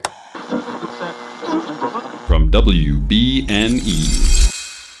WBNE.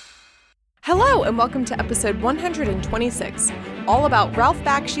 Hello, and welcome to episode 126, all about Ralph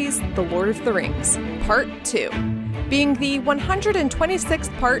Bakshi's The Lord of the Rings, Part 2, being the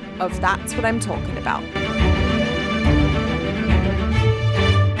 126th part of That's What I'm Talking About.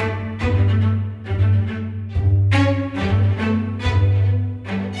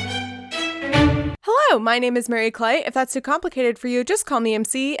 Hello, my name is Mary Clay. If that's too complicated for you, just call me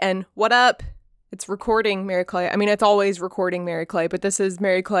MC, and what up? It's recording Mary Clay. I mean, it's always recording Mary Clay, but this is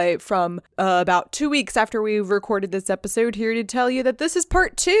Mary Clay from about 2 weeks after we recorded this episode, here to tell you that this is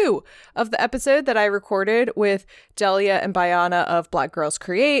part 2 of the episode that I recorded with Delia and Bayana of Black Girls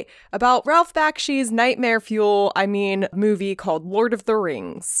Create about Ralph Bakshi's nightmare fuel, movie called Lord of the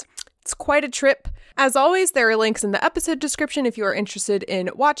Rings. It's quite a trip. As always, there are links in the episode description if you are interested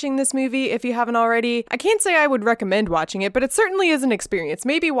in watching this movie if you haven't already. I can't say I would recommend watching it, but it certainly is an experience.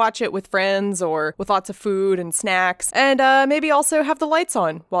 Maybe watch it with friends or with lots of food and snacks, and maybe also have the lights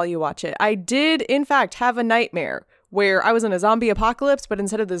on while you watch it. I did, in fact, have a nightmare where I was in a zombie apocalypse, but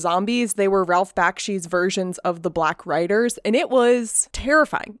instead of the zombies, they were Ralph Bakshi's versions of the Black Riders, and it was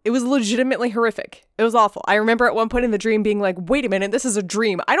terrifying. It was legitimately horrific. It was awful. I remember at one point in the dream being like, wait a minute, this is a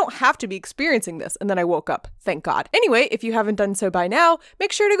dream. I don't have to be experiencing this. And then I woke up. Thank God. Anyway, if you haven't done so by now,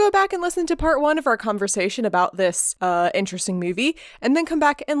 make sure to go back and listen to part 1 of our conversation about this interesting movie, and then come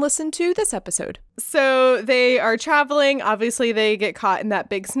back and listen to this episode. So they are traveling. Obviously, they get caught in that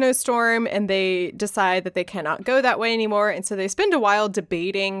big snowstorm, and they decide that they cannot go that way anymore. And so they spend a while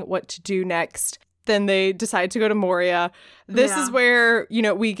debating what to do next. Then they decide to go to Moria. This is where,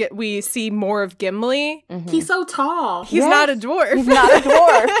 we see more of Gimli. Mm-hmm. He's so tall. He's not a dwarf. He's not a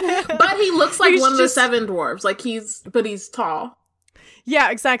dwarf. But he looks like one of the 7 dwarves. But he's tall. Yeah,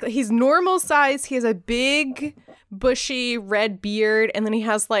 exactly. He's normal size. He has a big, bushy red beard, and then he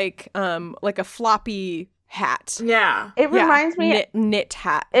has like a floppy hat. Yeah. It reminds me knit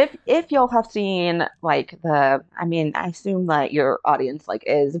hat. If y'all have seen I assume that your audience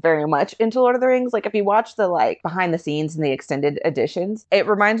is very much into Lord of the Rings. Like if you watch the behind the scenes and the extended editions, it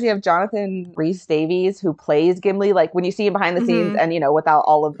reminds me of Jonathan Rhys-Davies, who plays Gimli. Like when you see him behind the scenes and without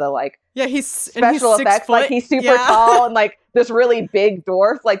all of the he's special effects, he's super tall and this really big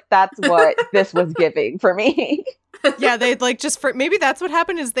dwarf. That's what this was giving for me. Yeah, they maybe that's what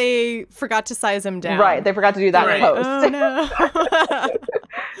happened is they forgot to size him down. Right, they forgot to do that in post. Oh no.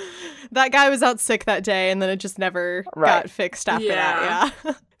 That guy was out sick that day, and then it just never got fixed after that.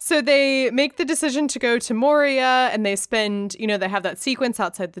 Yeah. So they make the decision to go to Moria, and they spend, they have that sequence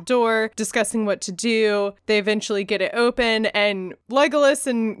outside the door discussing what to do. They eventually get it open, and Legolas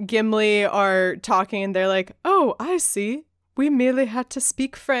and Gimli are talking, and they're like, "Oh, I see. We merely had to say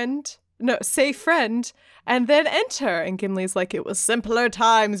friend, and then enter." And Gimli's like, "It was simpler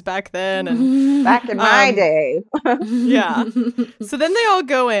times back then." And back in my day. Yeah. So then they all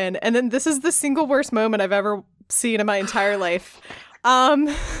go in, and then this is the single worst moment I've ever seen in my entire life.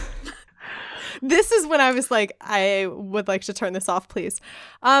 This is when I was like, I would like to turn this off, please.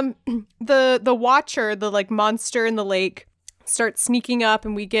 The Watcher, the monster in the lake, starts sneaking up,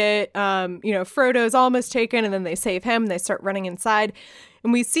 and we get Frodo's almost taken, and then they save him, and they start running inside,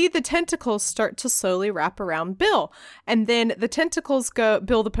 and we see the tentacles start to slowly wrap around Bill, and then the tentacles go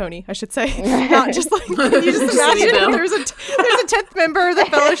Bill the pony, I should say. Not just can you just imagine there's a 10th member of the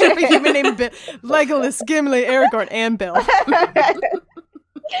Fellowship of Human named Legolas, Gimli, Aragorn, and Bill.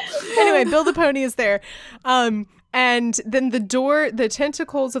 Anyway, Bill the pony is there. And then the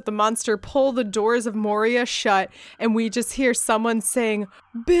tentacles of the monster pull the doors of Moria shut, and we just hear someone saying,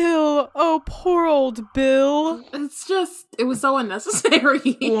 "Bill, oh, poor old Bill." It was so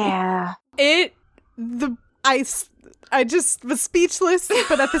unnecessary. Yeah. I just was speechless,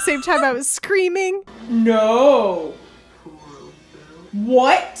 but at the same time I was screaming. No.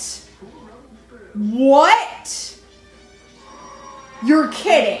 What? What? You're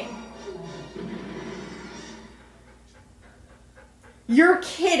kidding. You're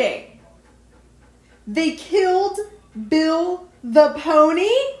kidding. They killed Bill the pony?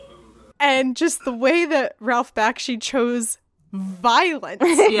 And just the way that Ralph Bakshi chose violence.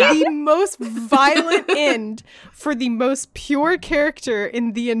 The most violent end for the most pure character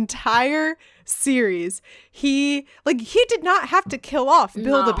in the entire series. He did not have to kill off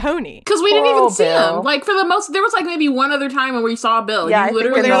Bill the pony. Because we didn't even see him. For the most, there was maybe one other time when we saw Bill. Yeah, you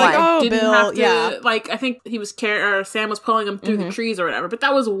literally they were like, "Oh, didn't Bill," have to, I think he was or Sam was pulling him through the trees or whatever. But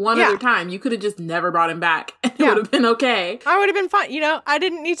that was one other time. You could have just never brought him back. And it would have been okay. I would have been fine. I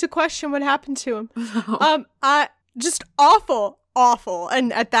didn't need to question what happened to him. No. Just awful.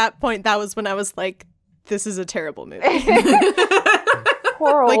 And at that point, that was when I was like, this is a terrible movie.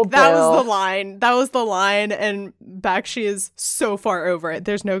 Poor old like that Bill. was the line. That was the line, and Bakshi is so far over it.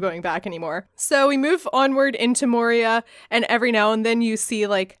 There's no going back anymore. So we move onward into Moria, and every now and then you see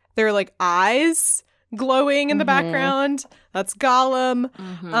like there are like eyes glowing in the background. That's Gollum.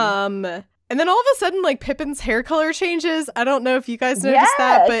 And then all of a sudden, like, Pippin's hair color changes. I don't know if you guys noticed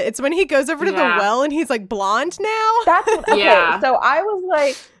that, but it's when he goes over to the well and he's, like, blonde now. That's what, okay, so I was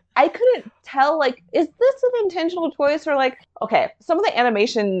like, I couldn't tell, like, is this an intentional choice? Or, like, okay, some of the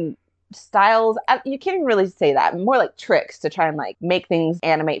animation styles, you can't even really say that. More like tricks to try and, like, make things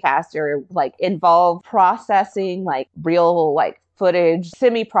animate faster, like, involve processing, like, real, like, footage,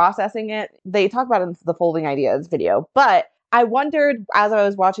 semi-processing it. They talk about it in the Folding Ideas video, but I wondered as I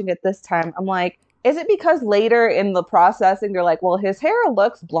was watching it this time, I'm like, is it because later in the processing, they're like, well, his hair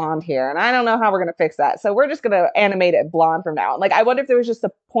looks blonde here, and I don't know how we're going to fix that. So we're just going to animate it blonde from now on. Like, I wonder if there was just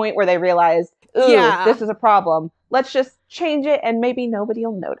a point where they realized, ooh, this is a problem. Let's just change it, and maybe nobody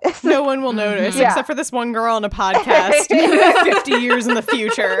will notice. No one will notice, except for this one girl on a podcast 50 years in the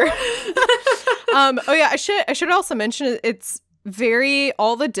future. I should also mention it's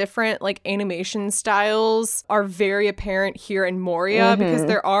all the different like animation styles are very apparent here in Moria because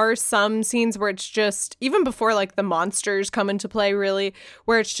there are some scenes where it's just, even before like the monsters come into play really,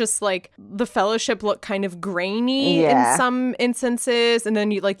 where it's just like the Fellowship look kind of grainy in some instances, and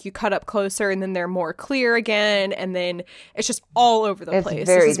then you cut up closer and then they're more clear again, and then it's just all over the place.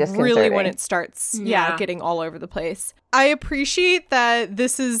 Very this is really when it starts getting all over the place. I appreciate that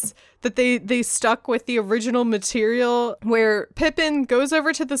that they stuck with the original material where Pippin goes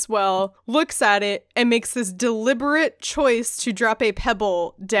over to this well, looks at it, and makes this deliberate choice to drop a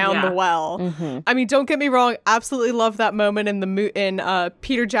pebble down the well. I mean, don't get me wrong, absolutely love that moment in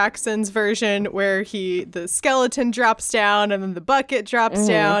Peter Jackson's version where the skeleton drops down and then the bucket drops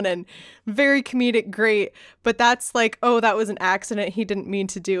down, and very comedic, great. But that's like, oh, that was an accident. He didn't mean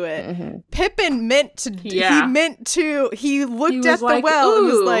to do it. Pippin meant to. He looked at the well and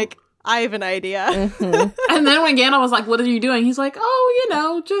was like, I have an idea. And then when Gandalf was like, what are you doing? He's like,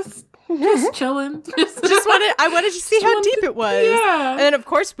 oh, just chilling. I wanted to see how deep it was. Yeah. And then, of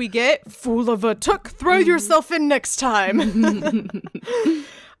course, we get, fool of a took, throw yourself in next time.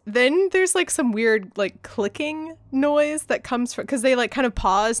 Then there's like some weird like clicking noise that comes from, because they like kind of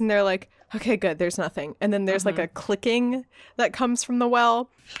pause and they're like, okay, good, there's nothing. And then there's like a clicking that comes from the well.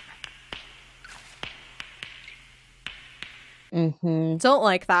 Don't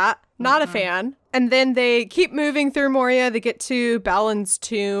like that. Not a fan. And then they keep moving through Moria. They get to Balin's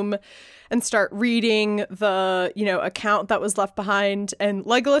tomb and start reading the, account that was left behind. And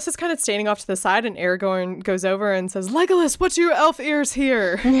Legolas is kind of standing off to the side, and Aragorn goes over and says, Legolas, what do your elf ears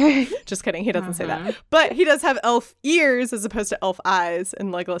hear? Just kidding. He doesn't say that. But he does have elf ears as opposed to elf eyes.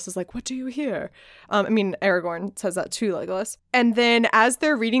 And Legolas is like, what do you hear? Aragorn says that to Legolas. And then as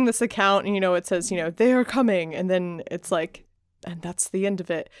they're reading this account, it says, they are coming. And then it's like, and that's the end of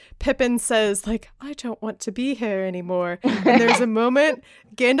it. Pippin says, like, I don't want to be here anymore. And there's a moment,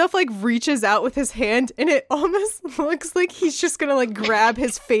 Gandalf, like, reaches out with his hand, and it almost looks like he's just gonna, like, grab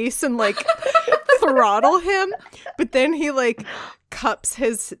his face and, like, throttle him. But then he, like, cups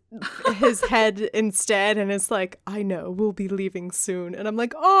his head instead and is like, I know, we'll be leaving soon. And I'm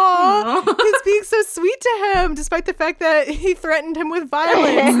like, oh, he's being so sweet to him, despite the fact that he threatened him with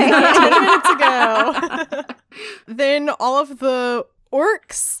violence 10 minutes ago. Then all of the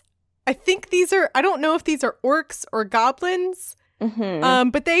orcs, I don't know if these are orcs or goblins,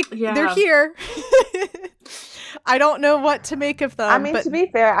 but they're here. I don't know what to make of them. I mean, to be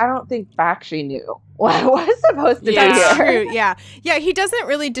fair, I don't think Bakshi knew what was supposed to be here. That's true, yeah. Yeah, he doesn't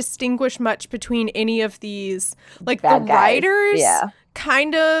really distinguish much between any of these, like, bad the writers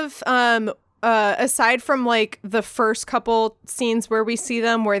kind of, aside from, like, the first couple scenes where we see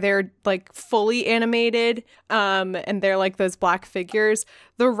them where they're, like, fully animated, and they're, like, those black figures,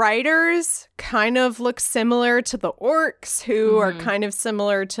 the writers kind of look similar to the orcs, who are kind of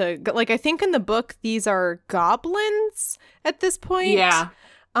similar to, like, I think in the book, these are goblins at this point. Yeah.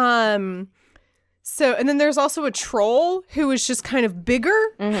 So, and then there's also a troll who is just kind of bigger.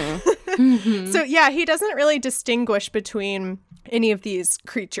 So, yeah, he doesn't really distinguish between any of these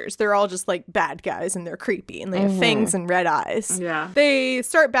creatures. They're all just like bad guys, and they're creepy, and they have fangs and red eyes. Yeah. They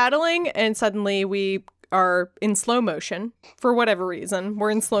start battling, and suddenly we are in slow motion for whatever reason.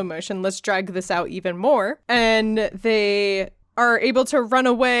 We're in slow motion. Let's drag this out even more. And they are able to run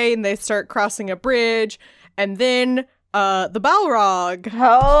away, and they start crossing a bridge, and then the Balrog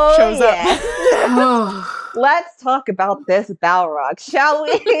shows up. Let's talk about this Balrog, shall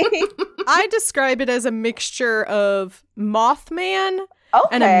we? I describe it as a mixture of Mothman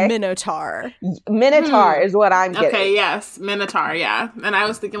and a Minotaur. Minotaur is what I'm getting. Okay, yes, Minotaur, yeah. And I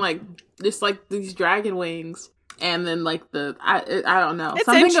was thinking like just like these dragon wings. And then, like, I don't know. It's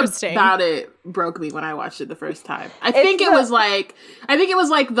something interesting. About it broke me when I watched it the first time. I think it was like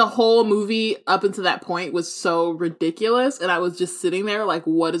the whole movie up until that point was so ridiculous. And I was just sitting there like,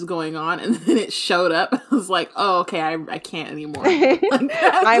 what is going on? And then it showed up. I was like, oh, okay, I can't anymore. Like,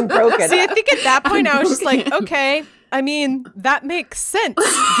 I'm broken. See, I think at that point I was just like, okay. I mean, that makes sense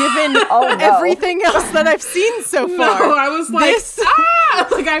given everything else that I've seen so far. No, I was like,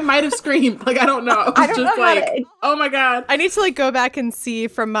 like I might have screamed. Like, I don't know. I was just like, oh my God. I need to like go back and see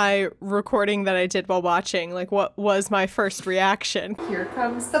from my recording that I did while watching, like what was my first reaction. Here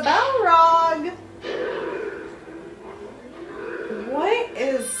comes the Balrog. What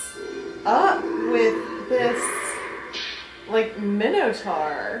is up with this? Like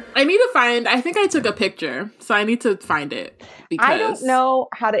Minotaur. I think I took a picture, so I need to find it. Because I don't know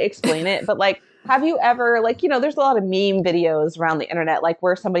how to explain it, but like, have you ever, like, you know, there's a lot of meme videos around the internet, like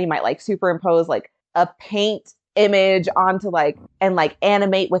where somebody might like superimpose like a paint image onto like, and like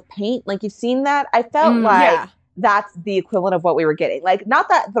animate with paint. Like you've seen that? I felt like that's the equivalent of what we were getting. Like, not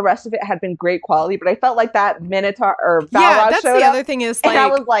that the rest of it had been great quality, but I felt like that Minotaur or Balrog that's showed the up, other thing is and like, I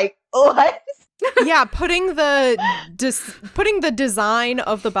was like, what? Yeah, putting the design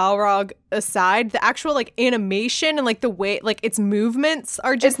of the Balrog aside, the actual like animation and like the way like its movements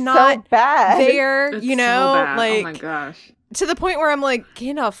are just not so bad. There, it's you know, so bad. like oh my gosh. To the point where I'm like,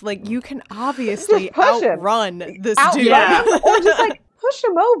 Gandalf, like you can obviously outrun this dude. Yeah. Or just like push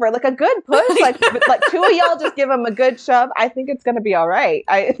him over, like a good push, like two of y'all just give him a good shove. I think it's gonna be all right.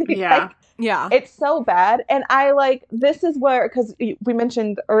 Yeah. It's so bad. And I like, this is where, because we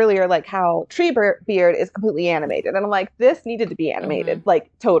mentioned earlier, like how Treebeard is completely animated. And I'm like, this needed to be animated, like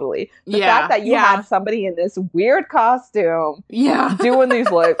totally. The fact that you had somebody in this weird costume doing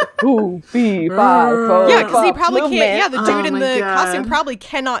these like, 2, 3, 5, 4, yeah, because he probably movement. can't. Yeah, the dude in the costume probably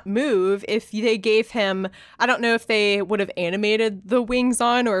cannot move. If they gave him, I don't know if they would have animated the wings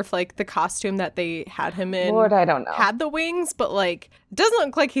on or if like the costume that they had him in, Lord, I don't know, had the wings, but like, doesn't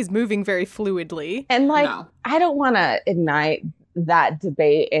look like he's moving very fluidly. And like, I don't want to ignite that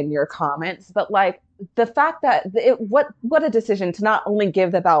debate in your comments, but like the fact that what a decision to not only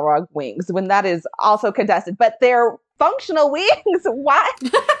give the Balrog wings when that is also contested, but they're functional wings. What?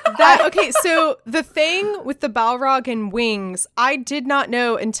 Okay, so the thing with the Balrog and wings, I did not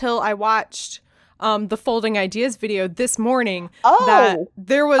know until I watched the Folding Ideas video this morning that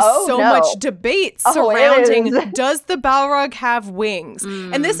there was much debate surrounding does the Balrog have wings?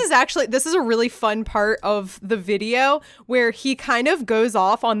 And this is a really fun part of the video where he kind of goes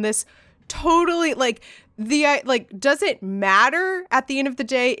off on this totally like does it matter at the end of the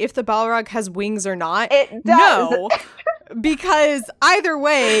day if the Balrog has wings or not? It does. No. Because either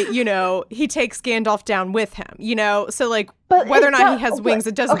way, you know, he takes Gandalf down with him, you know? So, like, whether or not he has wings,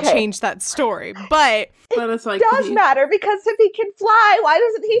 it doesn't change that story. But it's like... It does matter, because if he can fly, why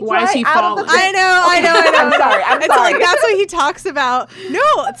doesn't he fly out of the... I know. I'm sorry. So, like, that's what he talks about.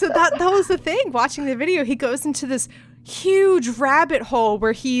 No, so that was the thing. Watching the video, he goes into this huge rabbit hole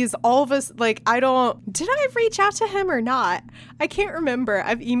where he's all of us like, did I reach out to him or not? I can't remember.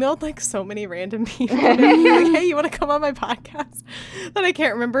 I've emailed like so many random people like, hey, you want to come on my podcast? That I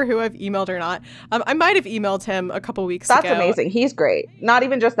can't remember who I've emailed or not. I might have emailed him a couple weeks ago. That's amazing. He's great. Not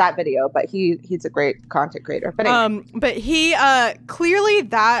even just that video, but he's a great content creator. But anyway. But he clearly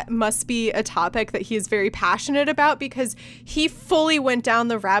that must be a topic that he is very passionate about, because he fully went down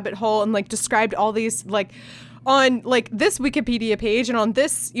the rabbit hole and like described all these like on like this Wikipedia page and on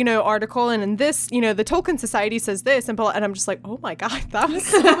this, you know, article and in this, you know, the Tolkien Society says this and I'm just like, oh my God, that was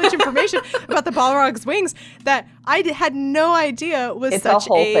so much information about the Balrog's wings that I had no idea was such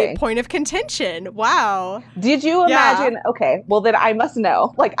a point of contention. Wow. Did you imagine? Okay, well then I must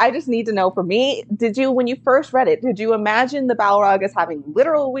know. Like, I just need to know for me. When you first read it, did you imagine the Balrog as having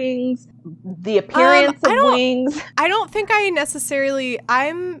literal wings? The appearance of wings? I don't think I necessarily.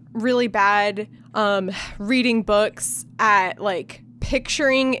 I'm really bad reading books at like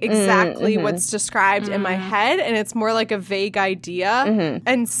picturing exactly what's described in my head, and it's more like a vague idea.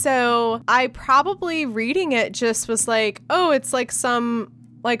 And so I probably reading it just was like, oh, it's like some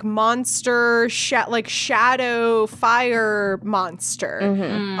like monster like shadow fire monster.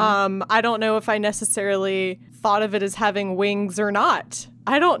 I don't know if I necessarily thought of it as having wings or not.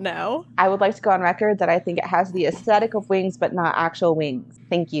 I don't know. I would like to go on record that I think it has the aesthetic of wings but not actual wings.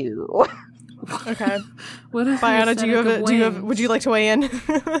 Thank you. Okay. What is Biana, would you like to weigh in?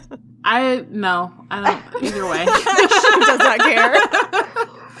 I don't either way. She does not care.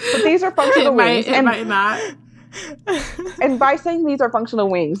 But these are functional wings. It might not. And by saying these are functional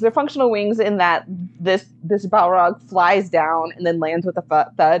wings, they're functional wings in that this Balrog flies down and then lands with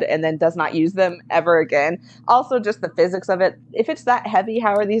a thud and then does not use them ever again. Also, just the physics of it. If it's that heavy,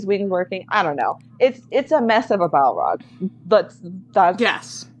 how are these wings working? I don't know. It's a mess of a Balrog. That's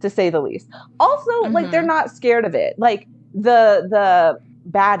yes, to say the least. Also, like, they're not scared of it. Like, the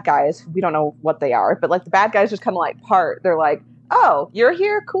bad guys, we don't know what they are, but like the bad guys just kind of like part. They're like, oh, you're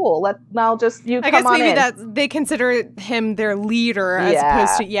here? Cool. Now just you come on in. I guess maybe that they consider him their leader as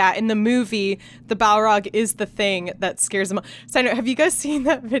opposed to, in the movie, the Balrog is the thing that scares them. So have you guys seen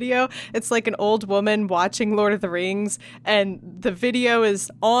that video? It's like an old woman watching Lord of the Rings, and the video is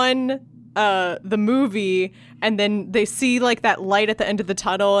on the movie, and then they see like that light at the end of the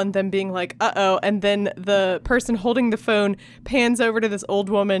tunnel and then being like, uh-oh, and then the person holding the phone pans over to this old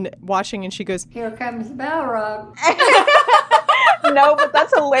woman watching and she goes, here comes the Balrog. No, but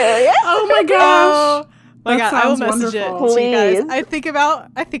that's hilarious. Oh my gosh. My God, I will message it to you guys. I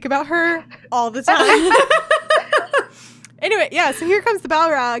think about her all the time. Anyway, so here comes the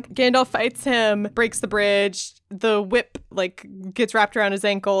Balrog. Gandalf fights him, breaks the bridge. The whip like gets wrapped around his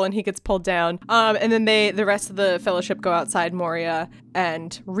ankle and he gets pulled down. And then the rest of the Fellowship go outside Moria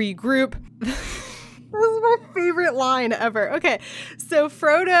and regroup. This is my favorite line ever. Okay, so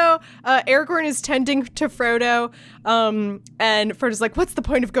Frodo, Aragorn is tending to Frodo, and Frodo's like, what's the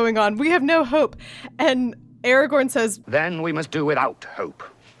point of going on? We have no hope. And Aragorn says, then we must do without hope.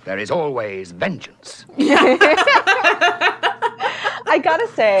 There is always vengeance. I gotta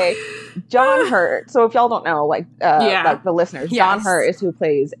say, John Hurt, so if y'all don't know, like the listeners, John Hurt is who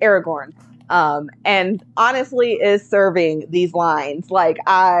plays Aragorn. And honestly is serving these lines. Like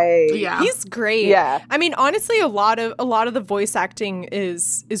he's great. Yeah. I mean, honestly, a lot of the voice acting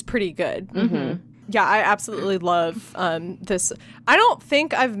is pretty good. Mm-hmm. Yeah, I absolutely love this. I don't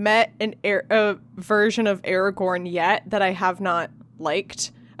think I've met a version of Aragorn yet that I have not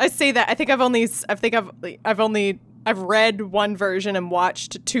liked. I say that. I think I've read one version and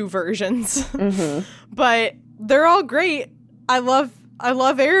watched two versions. Mm-hmm. But they're all great. I love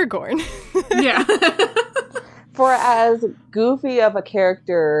Aragorn. Yeah. For as goofy of a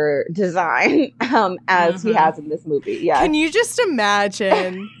character design as he has in this movie. Yeah. Can you just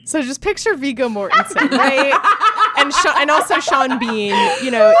imagine? So just picture Viggo Mortensen, right? And also Sean Bean,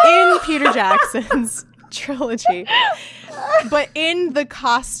 in Peter Jackson's trilogy. But in the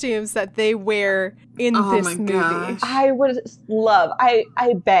costumes that they wear in this movie. Gosh. I would love, I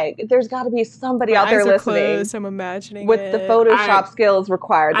beg, there's got to be somebody out there listening. Closed, I'm imagining with the Photoshop skills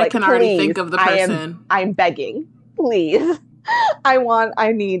required. I can already think of the person. I'm begging. Please. I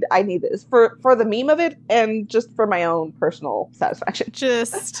need this for the meme of it and just for my own personal satisfaction.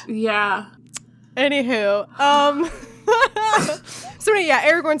 Anywho, so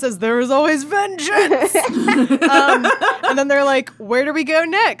Aragorn says there is always vengeance. And then they're like, where do we go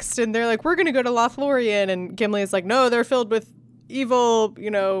next? And they're like, we're gonna go to Lothlorien. And Gimli is like, no, they're filled with evil,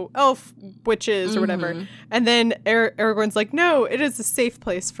 elf witches or whatever. And then Aragorn's like, no, it is a safe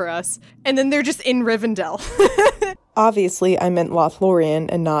place for us. And then they're just in Rivendell. Obviously, I meant Lothlorien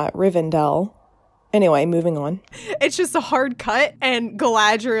and not Rivendell. Anyway, moving on. It's just a hard cut, and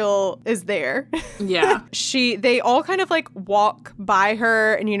Galadriel is there. Yeah. They all kind of like walk by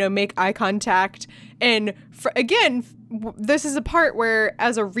her and, make eye contact. And again, this is a part where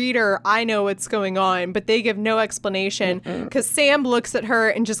as a reader, I know what's going on, but they give no explanation because Sam looks at her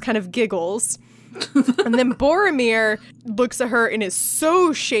and just kind of giggles. And then Boromir looks at her and is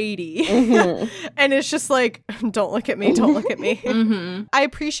so shady. And it's just like, don't look at me, don't look at me. I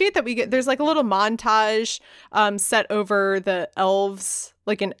appreciate that there's like a little montage set over the elves,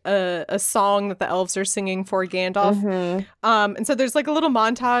 like a song that the elves are singing for Gandalf. And so there's like a little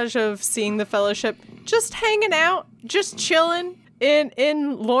montage of seeing the Fellowship just hanging out, just chilling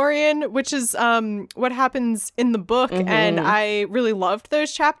in Lorien, which is what happens in the book. And I really loved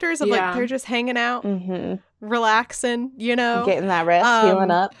those chapters of like they're just hanging out, relaxing, getting that rest,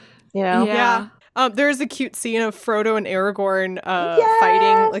 healing up, there's a cute scene of Frodo and Aragorn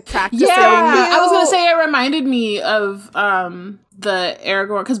fighting, like practicing. I was gonna say it reminded me of the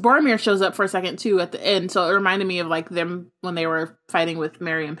Aragorn, because Boromir shows up for a second too at the end, so it reminded me of like them when they were fighting with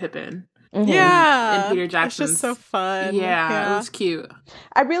Merry and Pippin. Yeah, and Peter Jackson's. It's just so fun. Yeah, it was cute.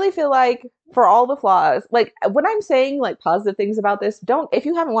 I really feel like for all the flaws, like when I'm saying like positive things about this, if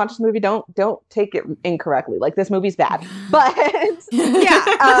you haven't watched this movie, don't take it incorrectly. Like this movie's bad, but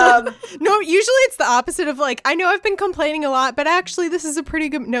no, usually it's the opposite of like, I know I've been complaining a lot, but actually this is a pretty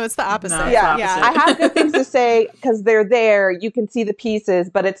good. No, it's the opposite. No, yeah. I have good things to say because they're there. You can see the pieces,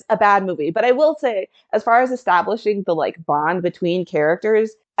 but it's a bad movie. But I will say, as far as establishing the like bond between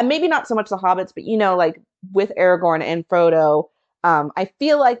characters. And maybe not so much the hobbits, but like with Aragorn and Frodo. I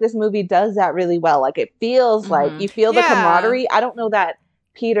feel like this movie does that really well. Like it feels like you feel the camaraderie. I don't know that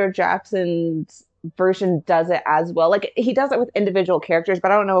Peter Jackson's version does it as well. Like he does it with individual characters,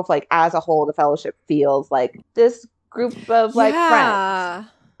 but I don't know if like as a whole the Fellowship feels like this group of like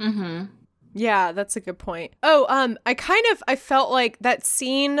friends. Yeah, that's a good point. Oh, I felt like that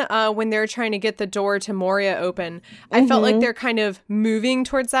scene when they're trying to get the door to Moria open, I felt like they're kind of moving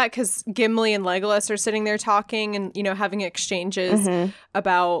towards that because Gimli and Legolas are sitting there talking and, you know, having exchanges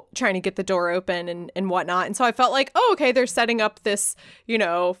about trying to get the door open and whatnot. And so I felt like, oh, okay, they're setting up this, you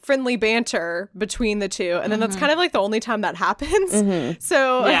know, friendly banter between the two. And then that's kind of like the only time that happens.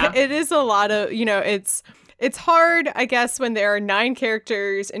 So it is a lot of, you know, it's hard, I guess, when there are 9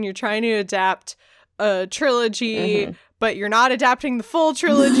 characters and you're trying to adapt a trilogy, but you're not adapting the full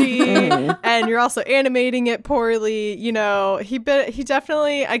trilogy, and you're also animating it poorly. You know, he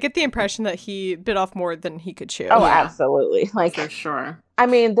definitely, I get the impression that he bit off more than he could chew. Oh, absolutely. Like, for sure. I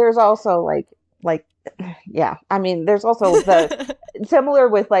mean, there's also I mean, there's also the similar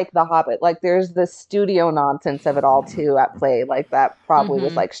with like The Hobbit, like there's the studio nonsense of it all too at play, like that probably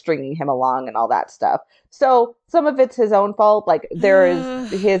was like stringing him along and all that stuff. So some of it's his own fault. Like there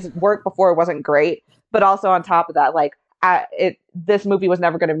is his work before wasn't great, but also on top of that, like this movie was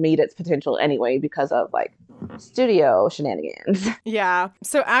never going to meet its potential anyway because of like studio shenanigans. Yeah.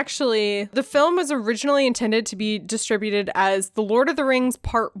 So actually, the film was originally intended to be distributed as The Lord of the Rings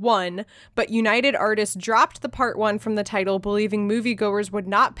Part 1, but United Artists dropped the Part 1 from the title, believing moviegoers would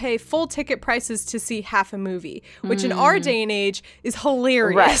not pay full ticket prices to see half a movie, which in our day and age is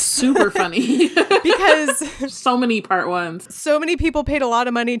hilarious. Right. Super funny. Because so many Part 1s. So many people paid a lot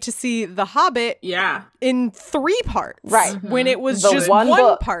of money to see The Hobbit in 3 parts. Right. When it was The just one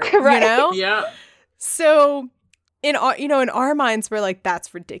one part, right. You know? Yeah. So in our minds, we're like,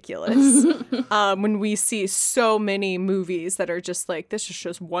 that's ridiculous. When we see so many movies that are just like, this is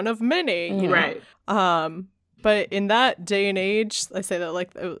just one of many, you know? Right. But in that day and age, I say that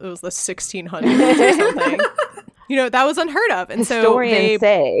like it was the 1600s or something. You know, that was unheard of. And historians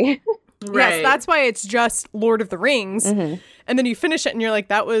say. Right. Yes, that's why it's just Lord of the Rings. And then you finish it and you're like,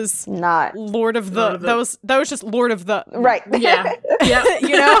 that was not that was just Lord of the right. Yeah. Yeah.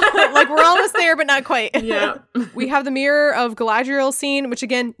 You know? Like we're almost there, but not quite. Yeah. We have the Mirror of Galadriel scene, which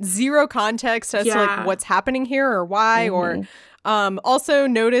again, zero context as to like what's happening here or why or also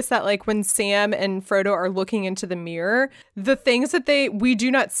notice that like when Sam and Frodo are looking into the mirror, the things that we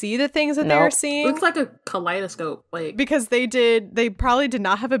do not see the things that they are seeing. It looks like a kaleidoscope, like because they probably did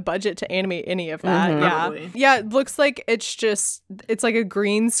not have a budget to animate any of that. Probably. Yeah, it looks like it's like a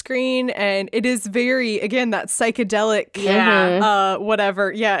green screen, and it is very, again, that psychedelic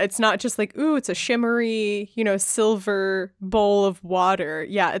whatever. Yeah, it's not just like, ooh, it's a shimmery, you know, silver bowl of water.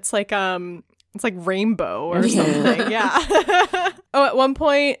 Yeah, it's like rainbow or something. Yeah. Oh, at one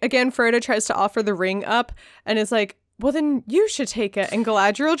point, again, Frodo tries to offer the ring up and is like, well, then you should take it. And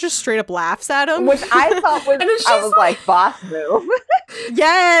Galadriel just straight up laughs at him. Which I thought was like boss move.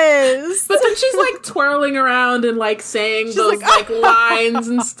 Yes. But then she's like twirling around and like saying those like lines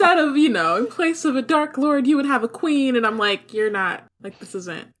instead of, you know, in place of a Dark Lord, you would have a queen. And I'm like, you're not, like, this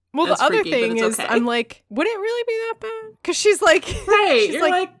isn't. Well, the other freaky, thing is, I'm like, would it really be that bad? Because she's like, right, you're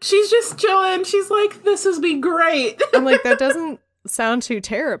like, she's just chilling. She's like, this would be great. I'm like, that doesn't sound too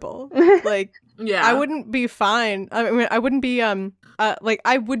terrible. Like, yeah, I wouldn't be fine. I mean, I wouldn't be like,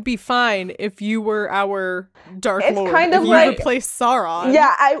 I would be fine if you were our Dark Lord. It's kind of like you replaced Sauron.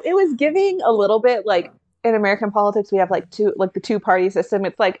 Yeah, it was giving a little bit like. In American politics, we have like the two-party system.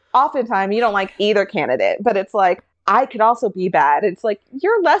 It's like oftentimes you don't like either candidate, but it's like I could also be bad. It's like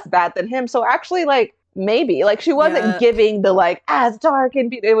you're less bad than him, so actually, like maybe like she wasn't giving the like as dark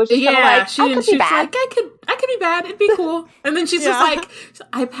and it was just kind of like she was like I could be bad. It'd be cool. And then she's just like,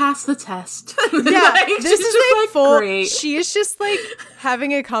 I passed the test. Yeah, like, this is like like, full. Great. She is just like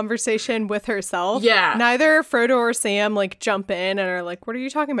having a conversation with herself. Yeah, neither Frodo or Sam like jump in and are like, "What are you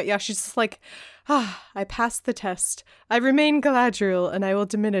talking about?" Yeah, she's just like. I passed the test. I remain Galadriel, and I will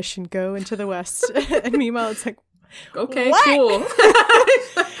diminish and go into the west. And meanwhile, it's like, okay, what? Cool.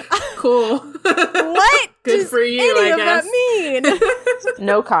 Cool. What Good does for you, any I of guess. that mean?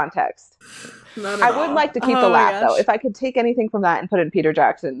 No context. I would like to keep the laugh, though. If I could take anything from that and put it in Peter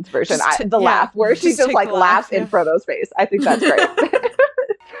Jackson's version, the laugh, where she just like laughs in Frodo's face. I think that's great.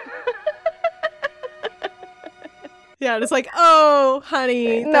 Yeah, it's like, oh,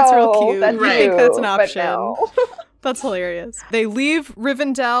 honey, that's real cute. That's you think that's an option. No. That's hilarious. They leave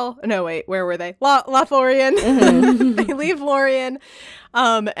Rivendell. No, wait, where were they? Lothlorien. Mm-hmm. They leave Lorien.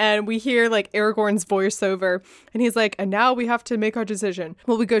 And we hear like Aragorn's voiceover, and he's like, and now we have to make our decision.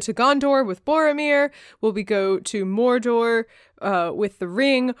 Will we go to Gondor with Boromir? Will we go to Mordor with the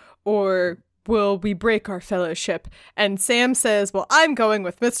ring? Or will we break our fellowship? And Sam says, well, I'm going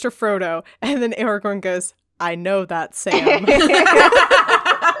with Mr. Frodo. And then Aragorn goes, I know that, Sam.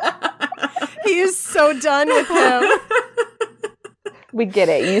 He is so done with him. We get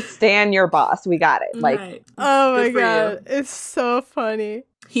it. You stan your boss. We got it. Like, Right. Oh my Good for god, you. it's so funny.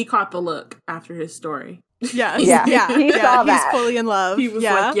 He caught the look after his story. Yes. Yeah, Yeah. he saw He's that. fully in love. He was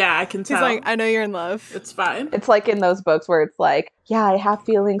like, yeah, I can He's tell. like, I know you're in love. It's fine. it's like in those books where it's like, yeah, I have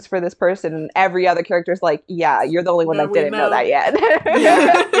feelings for this person, and every other character's like, yeah, you're the only one No, that we didn't know know. that yet.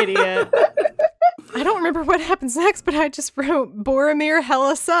 Yeah, idiot. I don't remember what happens next, but I just wrote Boromir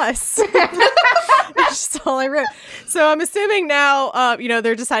hella sus. That's just all I wrote. So I'm assuming now,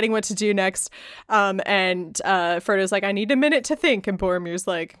 they're deciding what to do next. And Frodo's like, I need a minute to think. And Boromir's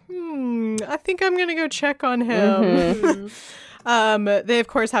like, I think I'm going to go check on him. They, of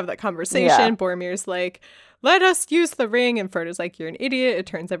course, have that conversation. Yeah. Boromir's like, let us use the ring. And Frodo's like, you're an idiot. It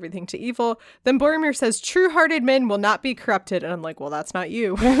turns everything to evil. Then Boromir says, true-hearted men will not be corrupted. And I'm like, well, that's not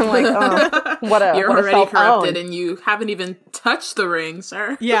you. I'm like, oh, what a You're what a already corrupted self-own. and you haven't even touched the ring,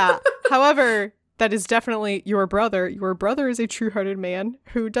 sir. Yeah. However, that is definitely your brother. Your brother is a true-hearted man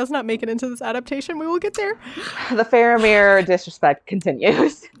who does not make it into this adaptation. We will get there. The Faramir disrespect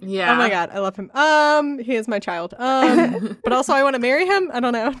continues. Yeah. Oh my god, I love him. He is my child. But also I want to marry him. I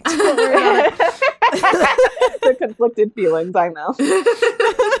don't know. Don't worry about it. The conflicted feelings, I know.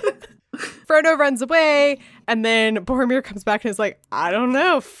 Frodo runs away, and then Boromir comes back and is like, I don't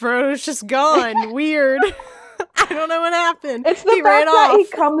know. Frodo's just gone. Weird. I don't know what happened. It's the He ran fact that off. he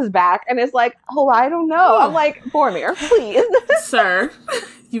comes back and is like, oh, I don't know. I'm like, Boromir, please. Sir,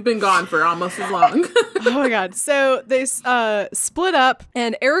 you've been gone for almost as long. Oh my god. So they split up,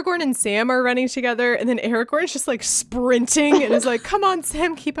 and Aragorn and Sam are running together, and then Aragorn's just like sprinting and is like, come on,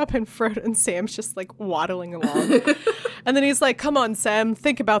 Sam, keep up. And Frodo and Sam's just like waddling along. And then he's like, come on, Sam,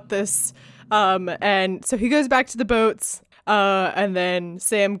 think about this. And so he goes back to the boats, and then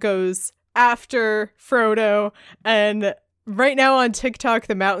Sam goes after Frodo, and right now on TikTok,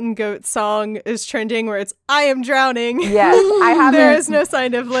 the Mountain Goat song is trending where it's, I am drowning. Yes, I haven't. There is no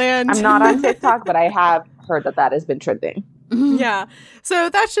sign of land. I'm not on TikTok, but I have heard that has been trending. Yeah. So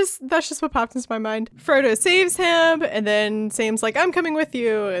that's just what popped into my mind. Frodo saves him, and then Sam's like, I'm coming with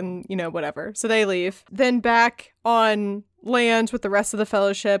you, and whatever. So they leave. Then back on land with the rest of the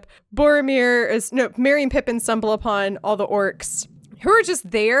Fellowship, Merry and Pippin stumble upon all the orcs who are just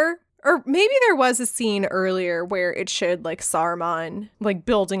there. Or maybe there was a scene earlier where it showed like Saruman like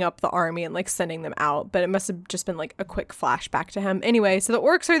building up the army and like sending them out, but it must have just been like a quick flashback to him. Anyway, so the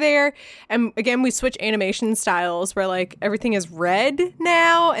orcs are there, and again we switch animation styles where like everything is red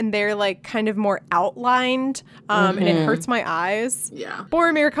now and they're like kind of more outlined, and it hurts my eyes. Yeah.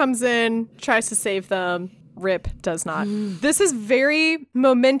 Boromir comes in, tries to save them. Rip, does not. This is very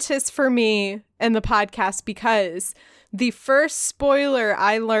momentous for me in the podcast because the first spoiler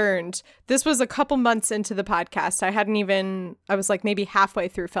I learned, this was a couple months into the podcast. I was like maybe halfway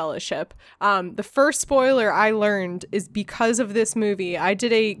through Fellowship. The first spoiler I learned is because of this movie. I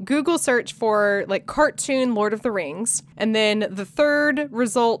did a Google search for like cartoon Lord of the Rings. And then the third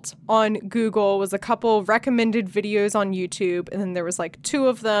result on Google was a couple recommended videos on YouTube. And then there was like two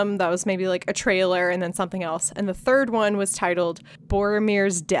of them that was maybe like a trailer and then something else. And the third one was titled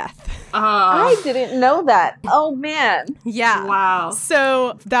Boromir's Death. I didn't know that. Oh, man. Yeah. Wow.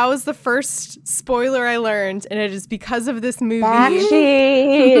 So that was the first spoiler I learned, and it is because of this movie.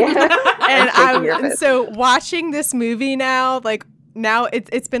 Bakshi. And so watching this movie now, like now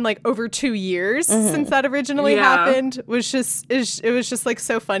it's been like over 2 years since that originally happened. It was just like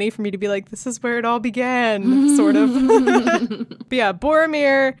so funny for me to be like, this is where it all began, sort of. But yeah,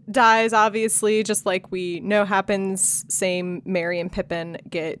 Boromir dies, obviously, just like we know happens. Same, Merry and Pippin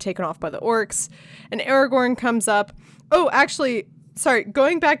get taken off by the orcs, and Aragorn comes up. Oh, actually, sorry,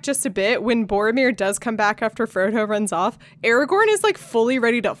 going back just a bit, when Boromir does come back after Frodo runs off, Aragorn is like fully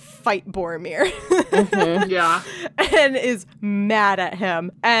ready to fight Boromir. Yeah. And is mad at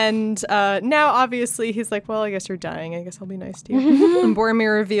him. And now, obviously, he's like, well, I guess you're dying. I guess I'll be nice to you. And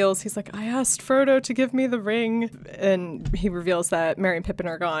Boromir reveals, he's like, I asked Frodo to give me the ring. And he reveals that Merry and Pippin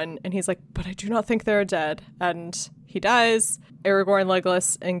are gone. And he's like, but I do not think they're dead. And he dies. Aragorn,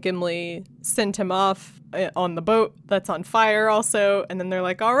 Legolas, and Gimli send him off on the boat that's on fire also. And then they're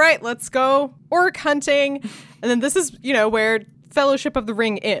like, all right, let's go orc hunting. And then this is, where Fellowship of the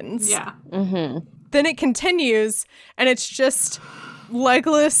Ring ends. Yeah. Then it continues, and it's just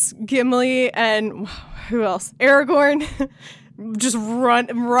Legolas, Gimli, and who else? Aragorn, just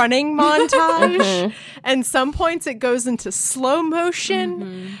running montage. And some points it goes into slow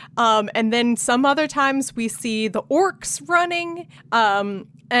motion. And then some other times we see the orcs running.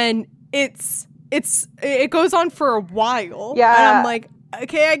 And it goes on for a while. Yeah. And I'm like,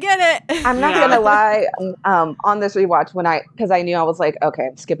 okay, I get it. I'm not gonna lie. On this rewatch, because I knew I was like, okay,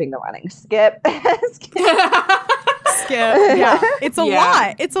 I'm skipping the running. Skip. Yeah, it's a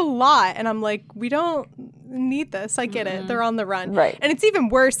lot. It's a lot. And I'm like, we don't need this. I get it. They're on the run. Right. And it's even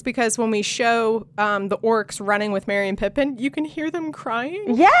worse because when we show the orcs running with Merry and Pippin, you can hear them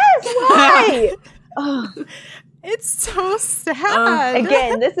crying. Yes, why? It's so sad.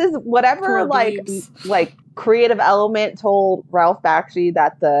 Again, this is whatever like creative element told Ralph Bakshi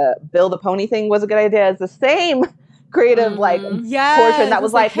that the Build a Pony thing was a good idea. It's the same creative portion that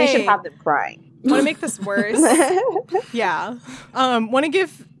was like, we should have them crying. Want to make this worse? Yeah. Want to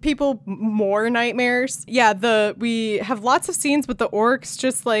give people more nightmares? Yeah, we have lots of scenes with the orcs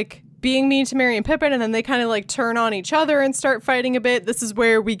just like being mean to Merry and Pippin, and then they kind of like turn on each other and start fighting a bit. This is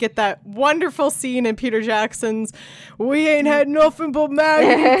where we get that wonderful scene in Peter Jackson's "We ain't had nothing but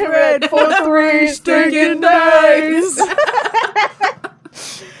maggoty bread for 3 stinking days."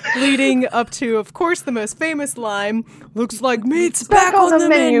 Leading up to, of course, the most famous line, "Looks like meat's back on the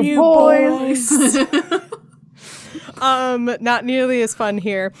menu, boys." Not nearly as fun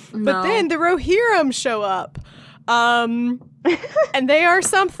here. But then the Rohirrim show up. And they are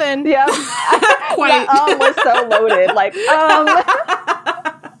something. Yeah. Quite. That was so loaded. Like,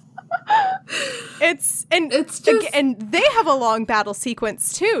 It's just, and they have a long battle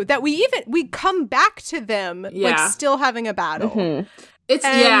sequence too that we come back to them like still having a battle. And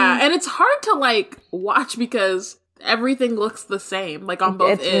it's hard to like watch because everything looks the same, like on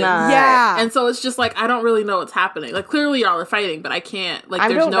both ends. Yeah. And so it's just like, I don't really know what's happening. Like, clearly y'all are fighting, but I can't, like,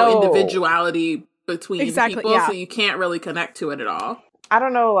 there's no individuality between people, so you can't really connect to it at all. I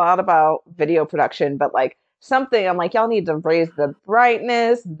don't know a lot about video production, but like something, I'm like, y'all need to raise the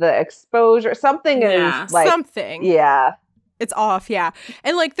brightness, the exposure, something is like... Something. Yeah. It's off, yeah.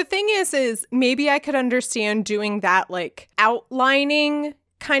 And like the thing is maybe I could understand doing that like outlining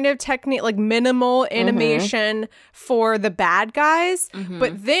kind of technique, like minimal animation for the bad guys.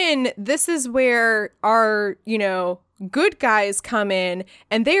 But then this is where our, good guys come in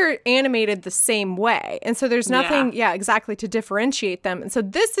and they're animated the same way. And so there's nothing, exactly, to differentiate them. And so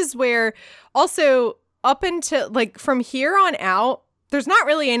this is where also up until like from here on out, there's not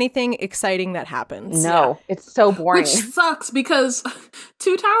really anything exciting that happens. No, it's so boring. Which sucks because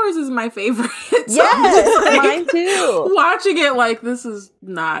Two Towers is my favorite. Yes, mine too. Watching it like this is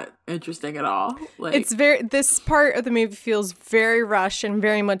not interesting at all. Like, this part of the movie feels very rushed and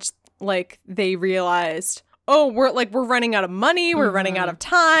very much like they realized, oh, we're running out of money, we're running out of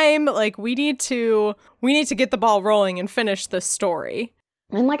time. Like we need to get the ball rolling and finish this story.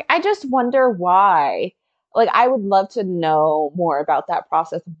 And like I just wonder why. Like, I would love to know more about that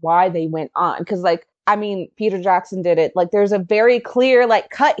process, why they went on. Because, like, I mean, Peter Jackson did it. Like, there's a very clear, like,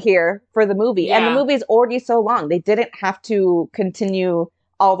 cut here for the movie. Yeah. And the movie's already so long. They didn't have to continue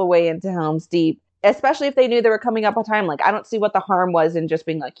all the way into Helm's Deep, especially if they knew they were coming up on time. Like, I don't see what the harm was in just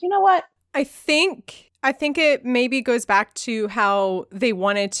being like, you know what? I think it maybe goes back to how they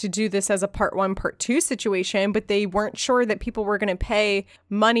wanted to do this as a part 1, part 2 situation, but they weren't sure that people were going to pay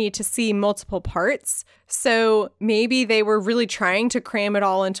money to see multiple parts. So maybe they were really trying to cram it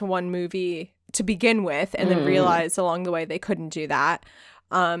all into one movie to begin with, and then realized along the way they couldn't do that.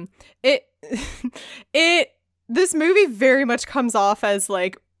 This movie very much comes off as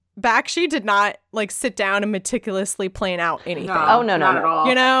like Bakshi did not like sit down and meticulously plan out anything. No, not at all.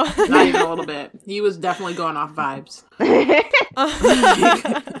 Not even a little bit. He was definitely going off vibes.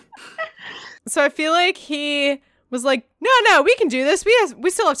 So I feel like he was like, no, we can do this. We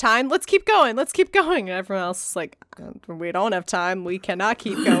still have time. Let's keep going. And everyone else is like, we don't have time. We cannot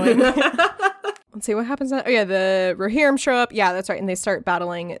keep going. Let's see what happens now. Oh yeah, the Rohirrim show up. Yeah, that's right. And they start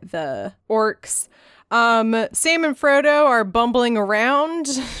battling the orcs. Sam and Frodo are bumbling around.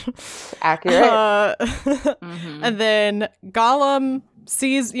 Accurate. And then Gollum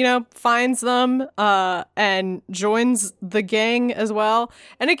finds them, and joins the gang as well.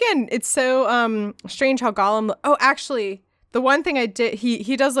 And again, it's so, strange how Gollum, actually, the one thing I did,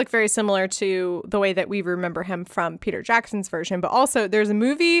 he does look very similar to the way that we remember him from Peter Jackson's version, but also there's a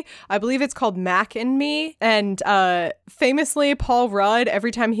movie, I believe it's called Mac and Me, and famously Paul Rudd,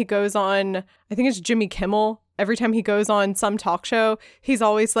 every time he goes on, I think it's Jimmy Kimmel, every time he goes on some talk show, he's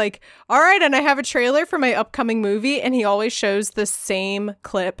always like, all right, and I have a trailer for my upcoming movie. And he always shows the same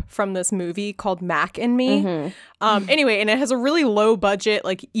clip from this movie called Mac and Me. Anyway, and it has a really low budget,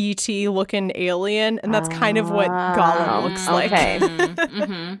 like E.T. looking alien. And that's kind of what Gollum looks like.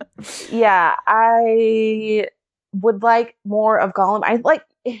 Okay. Yeah, I would like more of Gollum. I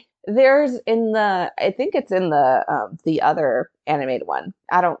think it's in the other animated one.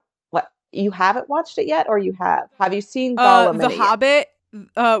 You haven't watched it yet, or you have? Have you seen Gollum? The Hobbit,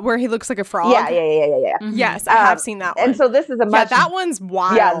 where he looks like a frog. Yeah. Mm-hmm. Yes, I have seen that one. And so this is that one's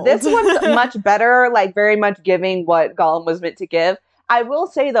wild. Yeah, this one's much better, like very much giving what Gollum was meant to give. I will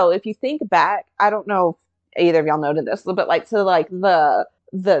say though, if you think back, I don't know if either of y'all noted this, but like to like the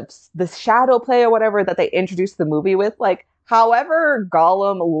shadow play or whatever that they introduced the movie with, like however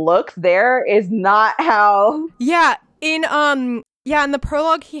Gollum looks there is not how. Yeah, in the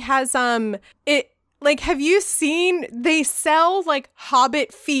prologue he has it. Like, have you seen, they sell, like,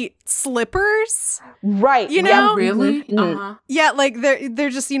 Hobbit feet slippers? Right. You know? Yeah, really? Mm-hmm. Yeah, like, they're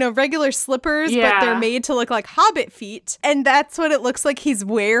just, regular slippers, but they're made to look like Hobbit feet. And that's what it looks like he's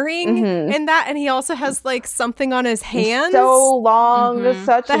wearing in that. And he also has, like, something on his hands. So long.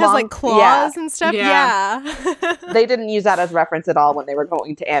 Such that long, has, like, claws and stuff. Yeah. They didn't use that as reference at all when they were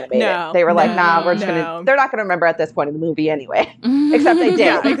going to animate it. They were like, nah, we're just going to, they're not going to remember at this point in the movie anyway. Except they did.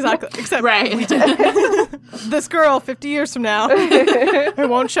 Yeah, exactly. Except we did. This girl 50 years from now I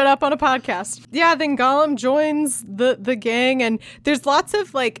won't shut up on a podcast. Yeah, then Gollum joins the gang, and there's lots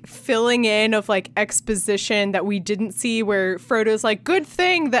of like filling in of like exposition that we didn't see, where Frodo's like, good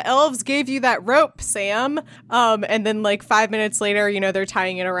thing the elves gave you that rope, Sam. And then like 5 minutes later, they're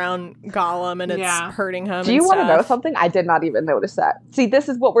tying it around Gollum and it's hurting him. Do you want to know something? I did not even notice that. See, this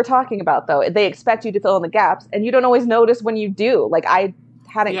is what we're talking about though. They expect you to fill in the gaps and you don't always notice when you do. Like I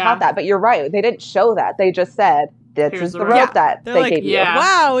hadn't caught that, but you're right. They didn't show that. They just said, this is the rope that they gave you.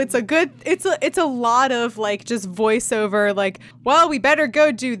 Wow, it's a lot of like just voiceover, like, well, we better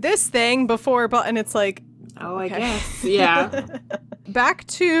go do this thing before, and it's like, oh, okay. I guess. Yeah. Back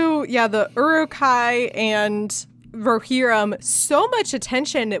to, the Uruk-hai and Rohirrim, so much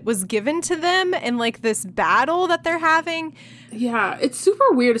attention was given to them and like this battle that they're having. Yeah, it's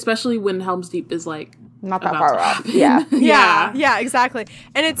super weird, especially when Helm's Deep is like not that far off. Yeah, exactly.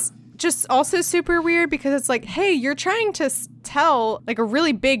 And it's just also super weird because it's like, hey, you're trying to tell like a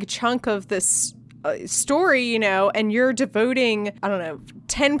really big chunk of this story, and you're devoting, I don't know,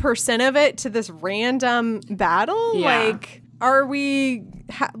 10% of it to this random battle. Like, are we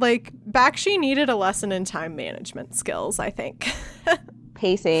Bakshi needed a lesson in time management skills, I think.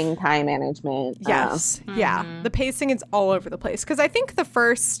 Pacing, time management. Yes. The pacing is all over the place. Because I think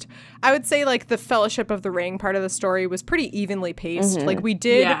I would say like the Fellowship of the Ring part of the story was pretty evenly paced. Like we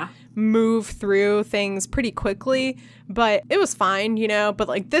did move through things pretty quickly, but it was fine, But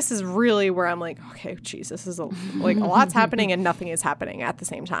like this is really where I'm like, okay, geez, this is a lot's happening and nothing is happening at the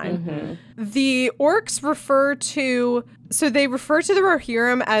same time. The orcs refer to the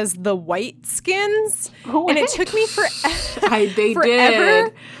Rohirrim as the white skins, and it took me forever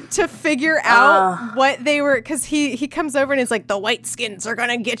to figure out what they were, because he comes over and he's like, the white skins are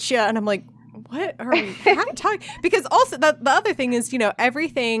gonna get you, and I'm like, what are we talking? Because also the other thing is,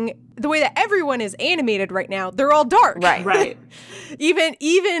 everything, the way that everyone is animated right now, they're all dark, right.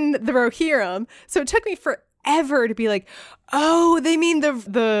 even the Rohirrim. So it took me forever to be like, oh, they mean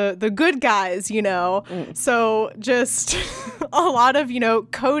the good guys, So just a lot of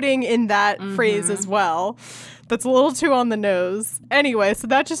coding in that phrase as well. That's a little too on the nose. Anyway, so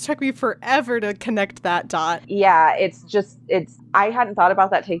that just took me forever to connect that dot. Yeah, I hadn't thought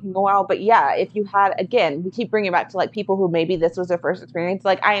about that taking a while, but yeah, if you had, again, we keep bringing it back to like people who maybe this was their first experience.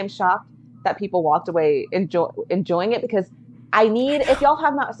 Like I am shocked that people walked away enjoying it, because if y'all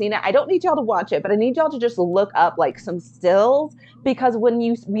have not seen it, I don't need y'all to watch it, but I need y'all to just look up like some stills, because when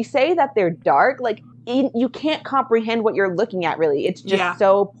we say that they're dark, like you can't comprehend what you're looking at really. It's just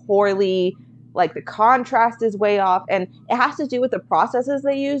so poorly, like the contrast is way off, and it has to do with the processes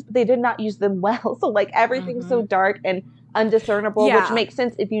they use, but they did not use them well. So like everything's so dark and undiscernible, which makes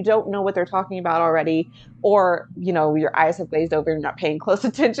sense if you don't know what they're talking about already, or your eyes have glazed over and you're not paying close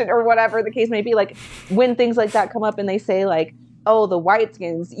attention, or whatever the case may be. Like when things like that come up and they say like, oh, the white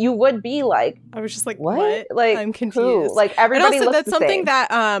skins, you would be like, I was just like, what? Like I'm confused. Who? Like everybody and also, looks that's the something same.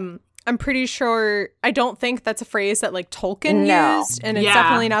 that I'm pretty sure, I don't think that's a phrase that like Tolkien used, and it's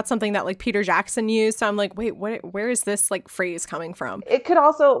definitely not something that like Peter Jackson used. So I'm like, wait, where is this like phrase coming from? It could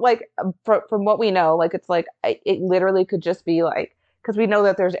also like from what we know, like it's like it literally could just be like, because we know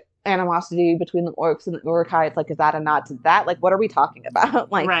that there's animosity between the orcs and the Uruk-hai. It's like, is that a nod to that? Like, what are we talking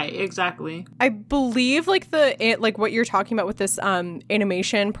about? Like, right, exactly. I believe like what you're talking about with this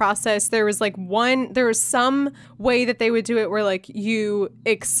animation process, there was some way that they would do it where like you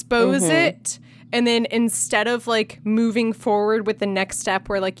expose it, and then instead of like moving forward with the next step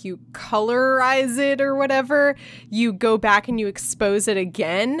where like you colorize it or whatever, you go back and you expose it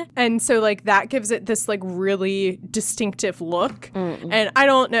again. And so like that gives it this like really distinctive look. And I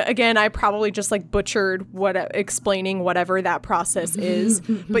don't know, again, I probably just like butchered explaining whatever that process is.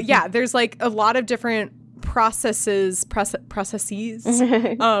 But yeah, there's like a lot of different processes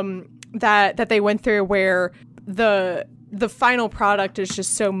that they went through where the final product is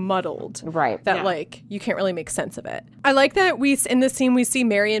just so muddled, right? That like you can't really make sense of it. I like that in this scene we see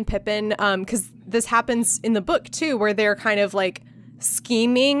Merry and Pippin, because this happens in the book too, where they're kind of like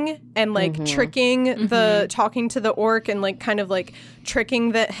scheming and like tricking talking to the orc and like kind of like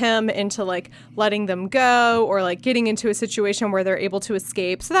tricking him into like letting them go or like getting into a situation where they're able to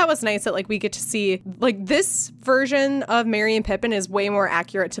escape. So that was nice that like we get to see like this version of Merry and Pippin is way more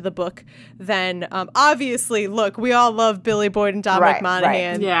accurate to the book than obviously, look, we all love Billy Boyd and Dominic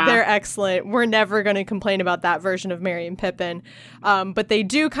Monaghan. Right. Yeah. They're excellent. We're never going to complain about that version of Merry and Pippin. But they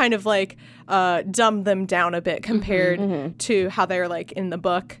do kind of like dumb them down a bit compared to how they're like in the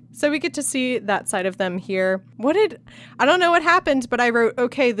book. So we get to see that side of them here. I don't know what happened, but I wrote,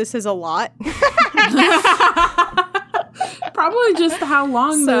 okay, this is a lot. Probably just how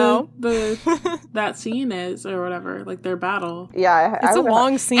long that scene is or whatever, like their battle. Yeah. It's a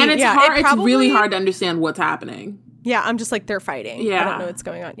long scene. And it's hard. It's really hard to understand what's happening. Yeah, I'm just like, they're fighting. Yeah. I don't know what's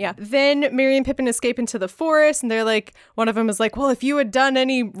going on. Yeah. Then Merry and Pippin escape into the forest, and they're like, one of them is like, well, if you had done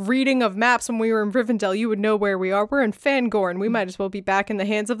any reading of maps when we were in Rivendell, you would know where we are. We're in Fangorn. We might as well be back in the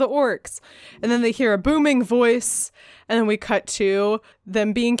hands of the orcs. And then they hear a booming voice, and then we cut to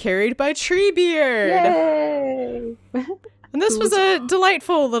them being carried by Treebeard. Yay! And this was a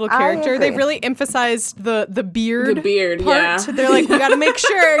delightful little character. They really emphasized the beard. The beard, part. yeah. They're like, we got to make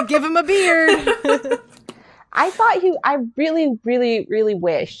sure, give him a beard. I really, really, really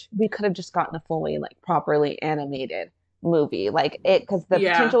wish we could have just gotten a fully like properly animated movie, like it, because the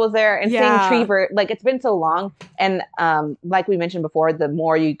potential was there. And seeing Treebeard, like it's been so long, and like we mentioned before, the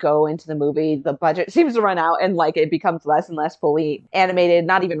more you go into the movie, the budget seems to run out, and like it becomes less and less fully animated.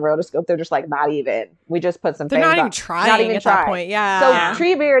 Not even rotoscope. They're just like, not even. We just put some. They're not even trying at that point. Yeah. So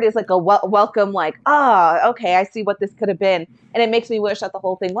Treebeard is like a welcome, like, okay, I see what this could have been, and it makes me wish that the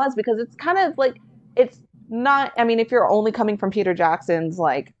whole thing was, because it's kind of like it's. Not, I mean, if you're only coming from Peter Jackson's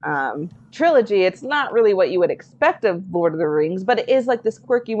like trilogy, it's not really what you would expect of Lord of the Rings, but it is like this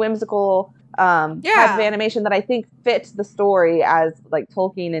quirky, whimsical type of animation that I think fits the story as like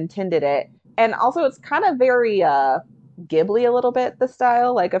Tolkien intended it. And also it's kind of very Ghibli a little bit, the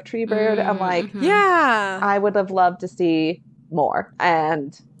style like of Treebeard. I'm like, I would have loved to see more,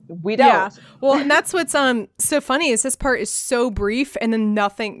 and we don't. Yeah. Well, and that's what's so funny is this part is so brief, and then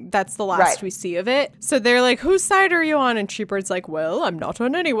that's the last we see of it. So they're like, whose side are you on? And Treebeard's like, well, I'm not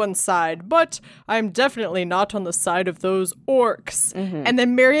on anyone's side, but I'm definitely not on the side of those orcs. And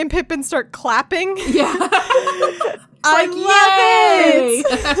then Merry and Pippin start clapping. Yeah. I love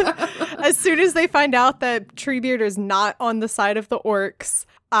it. As soon as they find out that Treebeard is not on the side of the orcs,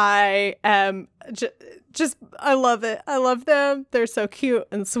 I am I love it. I love them. They're so cute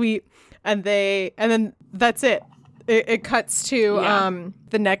and sweet. And then that's it. It cuts to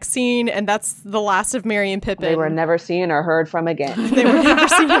the next scene, and that's the last of Merry and Pippin. They were never seen or heard from again. They were never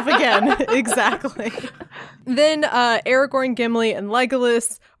seen of again. Exactly. Then Aragorn, Gimli, and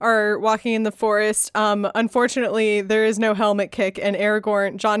Legolas are walking in the forest. Unfortunately, there is no helmet kick, and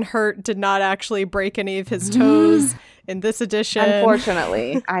John Hurt did not actually break any of his toes in this edition.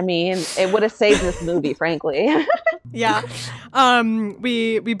 Unfortunately. I mean, it would have saved this movie, frankly. Yeah.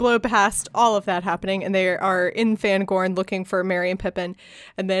 We blow past all of that happening, and they are in Fangorn looking for Merry and Pippin,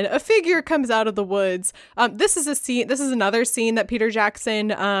 and then a figure comes out of the woods. This is another scene that Peter Jackson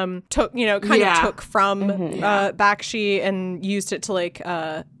took from Bakshi and used it to like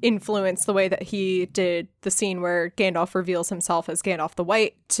influence the way that he did the scene where Gandalf reveals himself as Gandalf the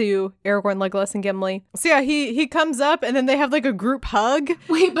White to Aragorn, Legolas, and Gimli. So yeah, he comes up, and then they have like a group hug.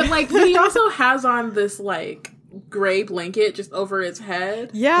 Wait, but like he also has on this like gray blanket just over his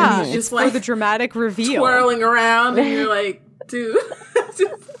head. Yeah, and he's just for the dramatic reveal, twirling around, and you're like, dude,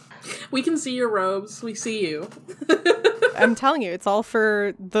 we can see your robes. We see you. I'm telling you, it's all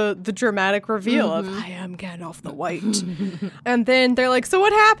for the dramatic reveal of I am Gandalf the White. And then they're like, so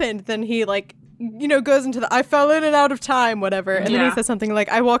what happened? Then he like goes into the I fell in and out of time, whatever. And then he says something like,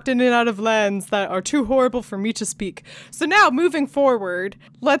 I walked in and out of lands that are too horrible for me to speak. So now, moving forward,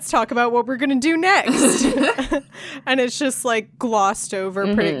 let's talk about what we're going to do next. And it's just like glossed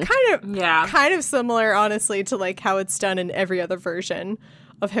over pretty kind of similar, honestly, to like how it's done in every other version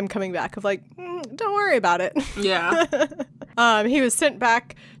of him coming back of like, don't worry about it. Yeah. He was sent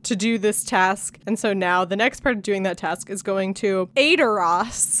back to do this task. And so now the next part of doing that task is going to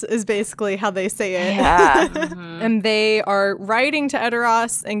Edoras, is basically how they say it. Yeah. And they are writing to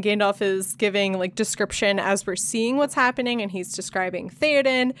Edoras, and Gandalf is giving like description as we're seeing what's happening. And he's describing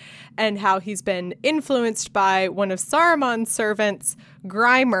Theoden and how he's been influenced by one of Saruman's servants,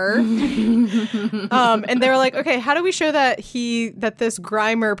 Grimer. And they were like, okay, how do we show that this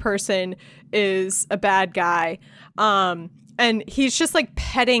Grimer person is a bad guy? And he's just like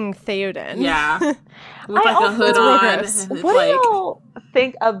petting Theoden. Yeah. With like a hood on. What do y'all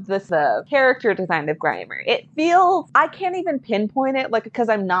think of this character design of Grimer? It feels, I can't even pinpoint it, like, because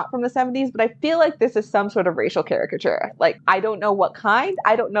I'm not from the 70s, but I feel like this is some sort of racial caricature. Like, I don't know what kind,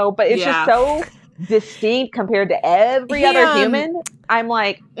 I don't know, but it's just so distinct compared to every other human. I'm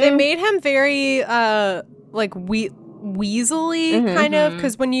like, they made him very like weaselly kind of,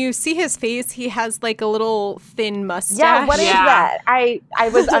 because when you see his face, he has like a little thin mustache. Yeah, what is that? I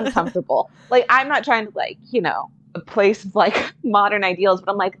was uncomfortable. Like, I'm not trying to like, place like modern ideals,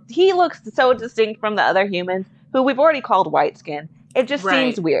 but I'm like, he looks so distinct from the other humans who we've already called white skin. It just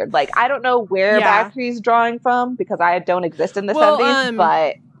seems weird. Like, I don't know where Bakshi's drawing from, because I don't exist in the 70s,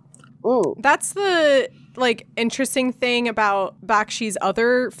 but ooh. That's the like interesting thing about Bakshi's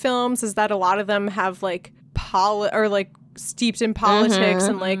other films, is that a lot of them have like steeped in politics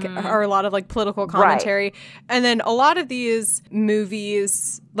and like are a lot of like political commentary. And then a lot of these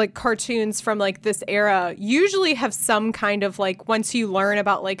movies, like cartoons from like this era, usually have some kind of like, once you learn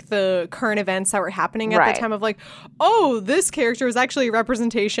about like the current events that were happening at the time, of like, oh, this character is actually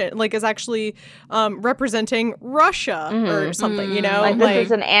representation, like is actually representing Russia or something, like this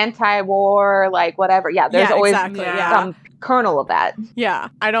is an anti-war, like whatever. Yeah, there's always some kernel of that. Yeah,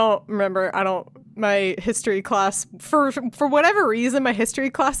 my history class, for whatever reason, my history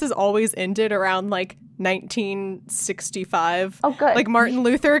classes always ended around like 1965. Oh, good. Like Martin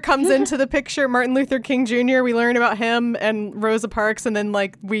Luther comes into the picture. Martin Luther King Jr. We learn about him and Rosa Parks, and then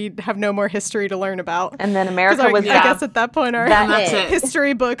like we have no more history to learn about. And then America was. I guess at that point our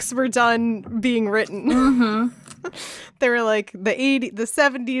history books were done being written. They were like the 80s, the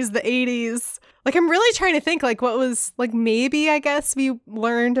 70s, the 80s. Like, I'm really trying to think, like, what was, like, maybe, I guess, we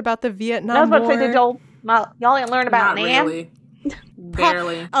learned about the Vietnam War. I was about to say, did y'all didn't learn about Nam? Really.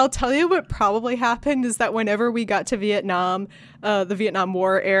 Barely. I'll tell you what probably happened is that whenever we got to Vietnam, the Vietnam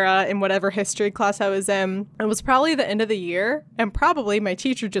War era, in whatever history class I was in, it was probably the end of the year, and probably my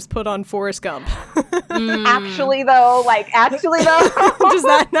teacher just put on Forrest Gump. Actually, though, does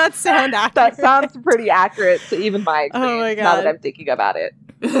that not sound accurate? That sounds pretty accurate to even my experience. Oh my God. Now that I'm thinking about it.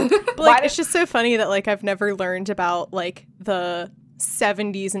 But, like, it's just so funny that like I've never learned about like the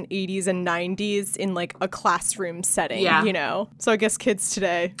 70s and 80s and 90s in like a classroom setting, So I guess kids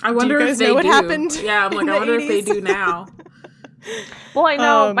today. I wonder do you guys know what happened? Yeah, I'm like, I wonder 80s? If they do now. Well, I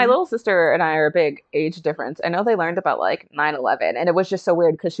know my little sister and I are a big age difference. I know they learned about like 9/11, and it was just so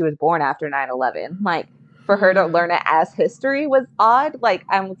weird because she was born after 9/11. Like, for her to learn it as history was odd. Like,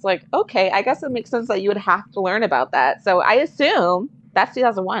 I was like, okay, I guess it makes sense that you would have to learn about that. So I assume that's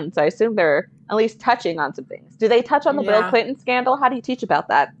 2001. So I assume they're at least touching on some things. Do they touch on the Bill Clinton scandal? How do you teach about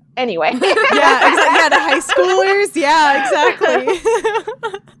that? Anyway. To high schoolers. Yeah, exactly.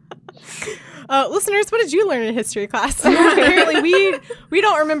 Listeners, what did you learn in history class? Apparently, we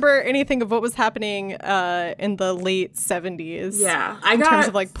don't remember anything of what was happening in the late 70s. Yeah, in terms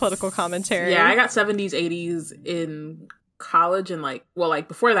of like political commentary. Yeah, I got 70s, 80s in college, and like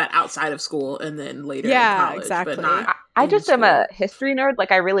before that outside of school, and then later in college. Exactly. But not I just am a history nerd.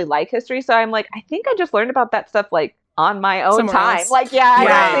 Like, I really like history, so I'm like, I think I just learned about that stuff like on my own time. Else. Like, I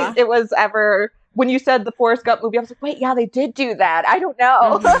don't think it was ever. When you said the Forrest Gump movie, I was like, wait, yeah, they did do that. I don't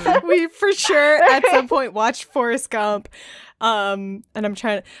know. We for sure at some point watched Forrest Gump. And I'm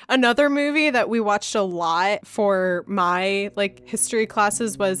trying to, another movie that we watched a lot for my like history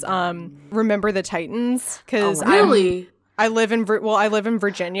classes was Remember the Titans, because I live in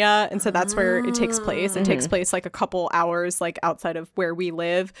Virginia, and so that's where it takes place. It takes place like a couple hours like outside of where we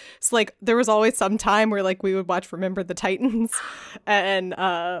live. So like there was always some time where like we would watch Remember the Titans, and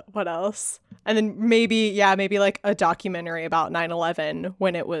what else? And then maybe like a documentary about 9/11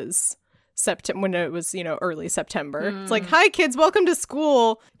 when it was early September. It's like, hi kids, welcome to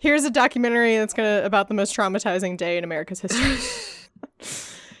school. Here's a documentary that's about the most traumatizing day in America's history.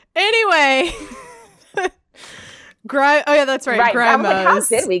 Anyway. Oh yeah, that's right. Right. I was like, how Grima's.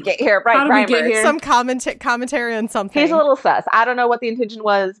 did we get here? Right, How did we get Grimer. here? Some commentary on something. He's a little sus. I don't know what the intention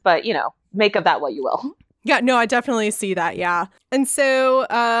was, but make of that what you will. Yeah, no, I definitely see that, yeah. And so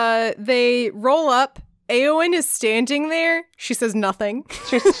they roll up. Éowyn is standing there. She says nothing.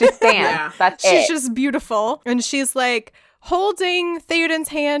 She stands. Yeah. That's She's it. just beautiful. And she's like holding Theoden's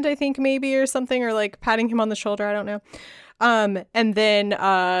hand, I think maybe, or something, or like patting him on the shoulder. I don't know. And then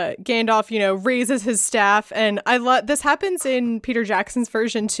Gandalf, raises his staff. And I love this happens in Peter Jackson's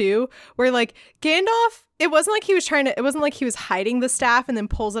version too, where like Gandalf, it wasn't like he was hiding the staff and then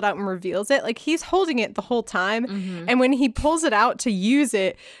pulls it out and reveals it. Like he's holding it the whole time. Mm-hmm. And when he pulls it out to use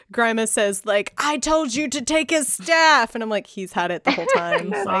it, Grima says like, I told you to take his staff. And I'm like, he's had it the whole time.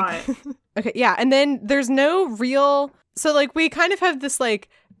 He saw Like, it. okay. Yeah. And then there's no real, so like we kind of have this like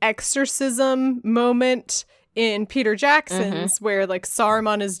exorcism moment in Peter Jackson's where like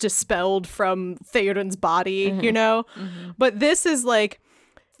Saruman is dispelled from Theoden's body, but this is like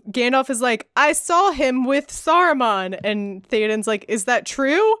Gandalf is like, I saw him with Saruman, and Theoden's like, is that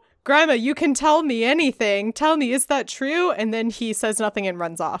true? Grima, you can tell me anything. Tell me, is that true? And then he says nothing and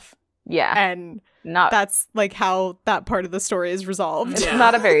runs off. Yeah. And that's like how that part of the story is resolved. It's Yeah.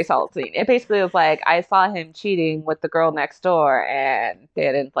 not a very solid scene. It basically was like, I saw him cheating with the girl next door, and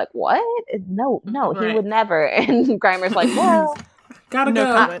Theoden's like, what? No, he Right. would never. And Grimer's like, well, Gotta No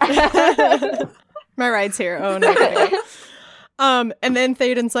go. comment. My ride's here. Oh no. Okay. And then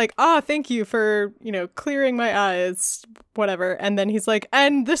Theoden's like, thank you for, clearing my eyes, whatever. And then he's like,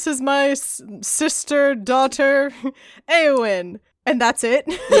 and this is my sister, daughter, Éowyn. And that's it.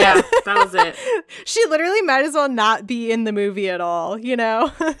 Yeah, that was it. She literally might as well not be in the movie at all, Yeah,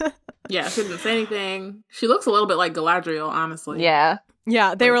 she didn't say anything. She looks a little bit like Galadriel, honestly. yeah.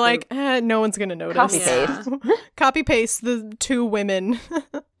 Yeah, they were like, no one's going to notice. Copy Yeah. paste. Copy paste the two women.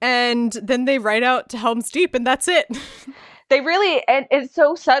 And then they ride out to Helm's Deep, and that's it. They really, and it's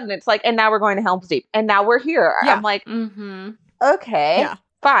so sudden. It's like, and now we're going to Helm's Deep, and now we're here. Yeah. I'm like, Mm-hmm. okay, Yeah.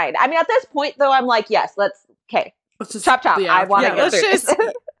 fine. I mean, at this point, though, I'm like, yes, let's Let's chop. I want to Yeah, get let's through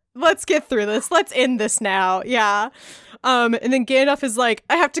this. let's get through this. Let's end this now. Yeah. And then Gandalf is like,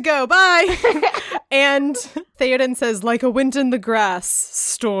 I have to go. Bye. And Theoden says, like a wind in the grass,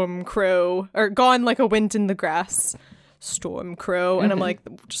 storm crow. Or gone like a wind in the grass, storm crow. And I'm like,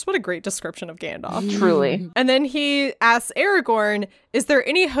 just what a great description of Gandalf. Truly. And then he asks Aragorn, is there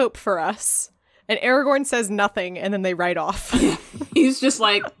any hope for us? And Aragorn says nothing, and then they ride off. He's just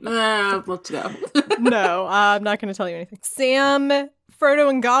like, let's go. No, I'm not going to tell you anything. Sam, Frodo,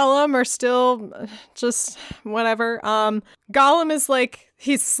 and Gollum are still just whatever. Gollum is like,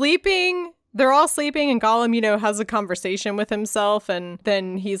 he's sleeping. They're all sleeping, and Gollum, has a conversation with himself, and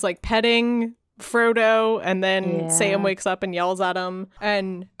then he's like petting Frodo, and then Yeah. Sam wakes up and yells at him.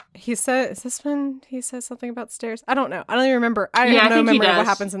 And he says, is this when he says something about stairs? I don't know. I don't even remember. I Yeah, I have no think he memory of what does.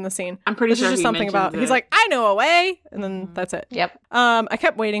 happens in the scene. I'm pretty This sure is just he something about, mentions he's it. like, I know a way. And then that's it. Yep. I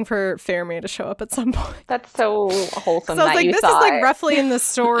kept waiting for Faramir to show up at some point. That's so wholesome So I was that like, you this saw is like it. roughly in the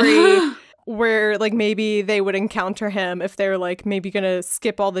story where like maybe they would encounter him if they're like maybe gonna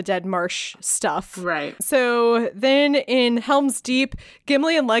skip all the Dead Marsh stuff. Right. So then in Helm's Deep,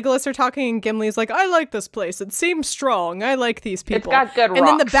 Gimli and Legolas are talking, and Gimli's like, I like this place. It seems strong. I like these people. It's got good And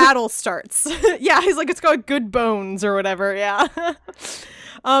then the rocks. battle starts. Yeah, he's like, it's got good bones or whatever. Yeah.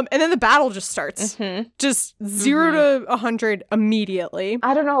 And then the battle just starts. Mhm. Just 0 to 100 immediately.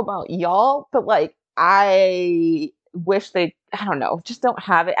 I don't know about y'all, but like, I wish they, I don't know, just don't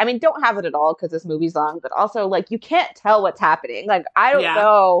have it. I mean, don't have it at all because this movie's long, but also like, you can't tell what's happening. Like, I don't Yeah.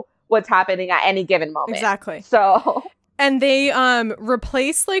 know what's happening at any given moment. Exactly. So And they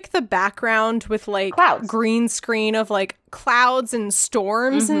replace like the background with like Clouds. green screen of like clouds and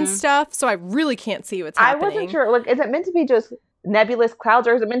storms and stuff. So I really can't see what's I happening. wasn't sure. Like, is it meant to be just nebulous clouds,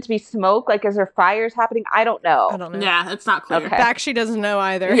 or is it meant to be smoke? Like, is there fires happening? I don't know. I don't know. Yeah, it's not clear. Okay. Bakshi doesn't know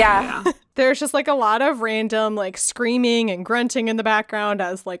either. Yeah. There's just like a lot of random like screaming and grunting in the background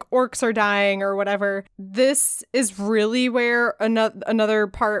as like orcs are dying or whatever. This is really where another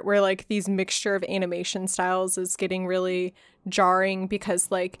part where like these mixture of animation styles is getting really jarring, because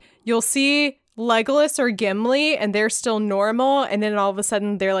like you'll see Legolas or Gimli and they're still normal, and then all of a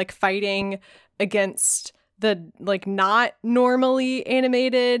sudden they're like fighting against the like not normally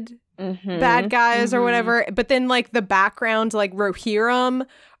animated Mhm. bad guys or Mhm. whatever. But then like the background, like Rohirrim,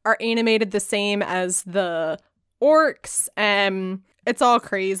 are animated the same as the orcs, and it's all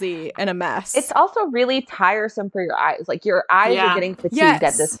crazy and a mess. It's also really tiresome for your eyes. Like, your eyes Yeah. are getting fatigued Yes.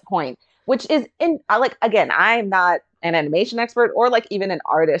 at this point, which is like, again, I'm not an animation expert or like even an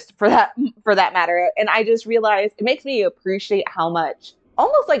artist for that matter. And I just realized it makes me appreciate how much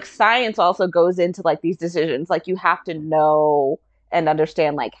almost like science also goes into like these decisions. Like you have to know and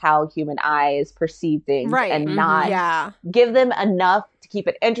understand like how human eyes perceive things, Right. and Mhm. not give them enough to keep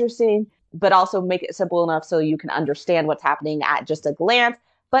it interesting, but also make it simple enough so you can understand what's happening at just a glance,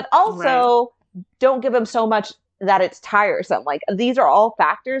 but also don't give them so much that it's tiresome. Like these are all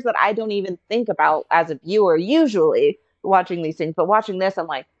factors that I don't even think about as a viewer usually watching these things, but watching this, I'm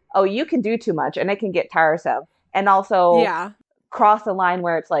like, oh, you can do too much and it can get tiresome. And also cross the line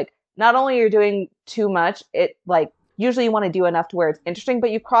where it's like, not only you're doing too much, it like, usually you want to do enough to where it's interesting,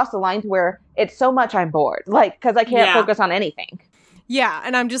 but you cross the line to where it's so much I'm bored. Like, because I can't focus on anything. Yeah,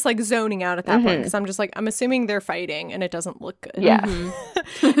 and I'm just like zoning out at that point because I'm just like, I'm assuming they're fighting and it doesn't look good. Yeah. And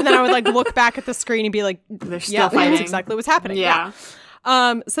then I would like look back at the screen and be like, They're still fighting. That's exactly what's happening. Yeah.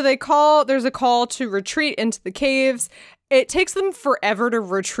 So there's a call to retreat into the caves. It takes them forever to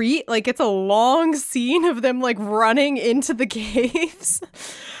retreat. Like it's a long scene of them like running into the caves.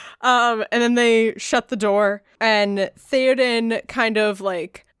 And then they shut the door and Theoden kind of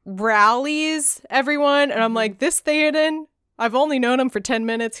like rallies everyone. And I'm like, this Theoden, I've only known him for 10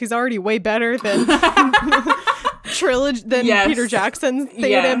 minutes. He's already way better than Peter Jackson's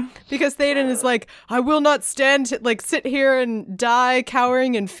Theoden, because Theoden is like, I will not sit here and die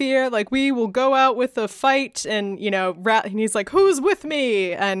cowering in fear. Like we will go out with a fight, and and he's like, who's with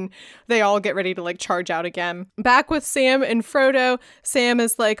me? And they all get ready to like charge out again. Back with Sam and Frodo, Sam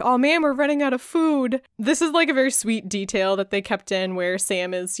is like, oh man, we're running out of food. This is like a very sweet detail that they kept in where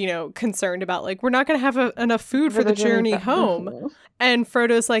Sam is, concerned about like, we're not going to have enough food for the journey home. And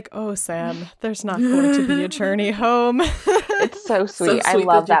Frodo's like, oh, Sam, there's not going to be a journey home. It's so sweet. I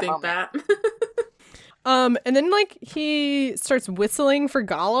love that moment. And then like he starts whistling for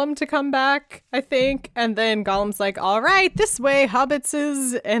Gollum to come back, I think. And then Gollum's like, all right, this way,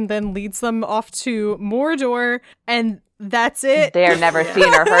 hobbitses, and then leads them off to Mordor. And that's it. They're never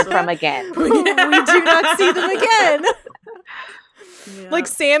seen or heard from again. We do not see them again. Like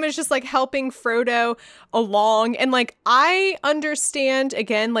Sam is just like helping Frodo along, and like I understand,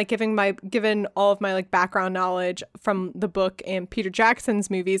 again, like given all of my like background knowledge from the book and Peter Jackson's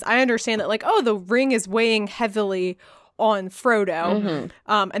movies, I understand that like, oh, the ring is weighing heavily on Frodo,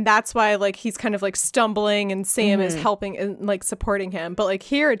 and that's why like he's kind of like stumbling and Sam is helping and like supporting him. But like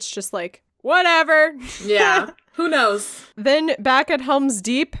here it's just like whatever. Yeah. Who knows? Then back at Helm's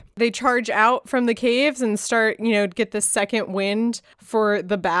Deep, they charge out from the caves and start, get the second wind for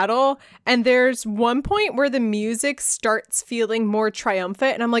the battle. And there's one point where the music starts feeling more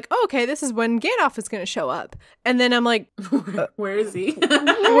triumphant. And I'm like, oh, okay, this is when Gandalf is going to show up. And then I'm like, where is he?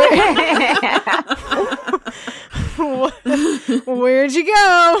 Where'd you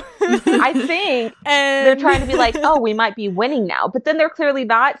go? I think they're trying to be like, oh, we might be winning now. But then they're clearly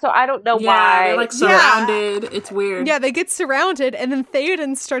not. So I don't know why. They're like surrounded. It's weird. Yeah, they get surrounded, and then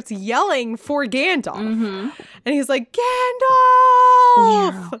Theoden starts yelling for Gandalf. And he's like, Gandalf!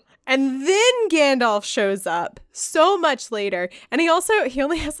 Yeah. And then Gandalf shows up so much later. And he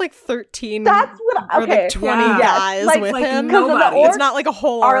only has like 13 or like 20 guys with him. It's not like a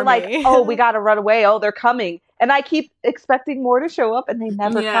whole army. Like, oh, we gotta run away. Oh, they're coming. And I keep expecting more to show up, and they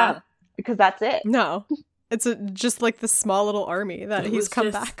never come. Because that's it. No. It's just like this small little army that he's come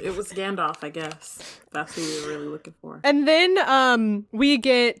back. It was Gandalf, I guess. That's who we were really looking for. And then we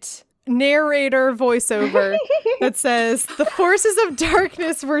get narrator voiceover that says, the forces of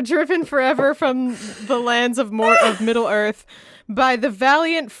darkness were driven forever from the lands of Middle-earth by the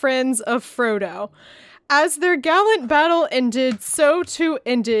valiant friends of Frodo. As their gallant battle ended, so too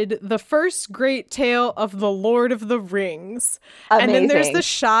ended the first great tale of the Lord of the Rings. Amazing. And then there's the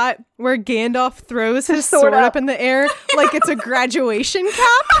shot where Gandalf throws his sword up in the air like it's a graduation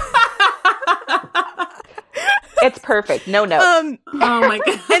cap. It's perfect. No notes. Oh my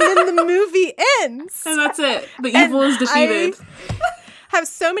god. And then the movie ends. And that's it. The evil is defeated. I have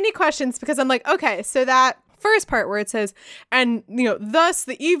so many questions because I'm like, okay, so that first part where it says, and thus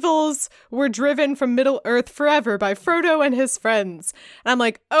the evils were driven from Middle-earth forever by Frodo and his friends. And I'm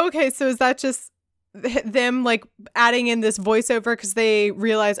like, okay, so is that just them like adding in this voiceover because they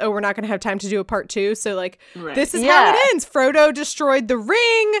realize, oh, we're not going to have time to do a part 2, so like this is how it ends. Frodo destroyed the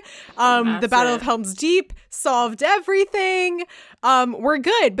ring, the Battle of Helm's Deep solved everything, we're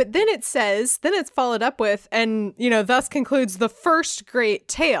good. But then it's followed up with, and thus concludes the first great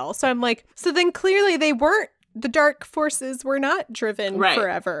tale. So I'm like, so then clearly the dark forces were not driven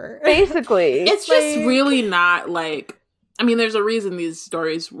forever. Basically. It's just really not like, I mean, there's a reason these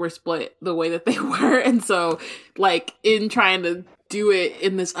stories were split the way that they were. And so, like, in trying to do it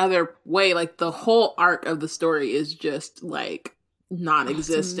in this other way, like, the whole arc of the story is just, like,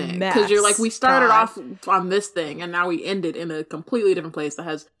 non-existent, because you're like, we started off on this thing and now we ended in a completely different place that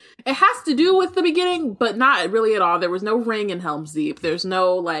has to do with the beginning, but not really at all. There was no ring in Helm's Deep. There's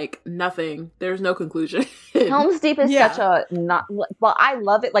no like nothing. There's no conclusion. Helm's Deep is such a not well, I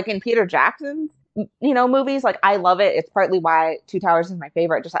love it, like in Peter Jackson's movies, like I love it. It's partly why Two Towers is my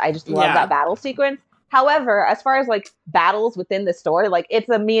favorite. I just love that battle sequence. However, as far as like battles within the story, like it's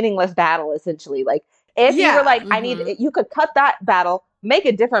a meaningless battle essentially. Like if you were like, you could cut that battle, make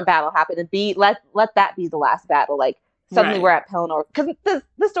a different battle happen, and let that be the last battle. Like suddenly we're at Pelennor, because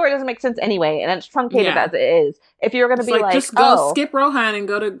the story doesn't make sense anyway, and it's truncated as it is. If you're going to be like, just go skip Rohan and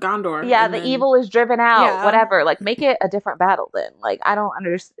go to Gondor. Yeah, the evil is driven out. Whatever. Like make it a different battle then. Like I don't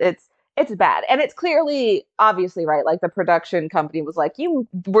understand. It's bad, and it's clearly obviously right. Like the production company was like,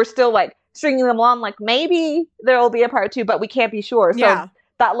 we're still like stringing them along. Like maybe there will be a part 2, but we can't be sure. So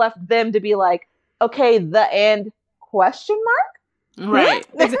that left them to be like, okay, the end ? Right.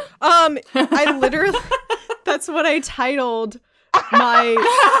 I literally, that's what I titled my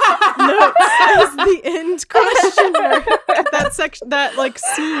notes as the end ? That section, that like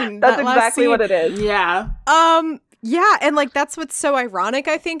scene. That's that last exactly scene. what it is. Yeah. Yeah, and like that's what's so ironic,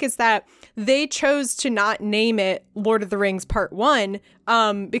 I think, is that they chose to not name it Lord of the Rings Part 1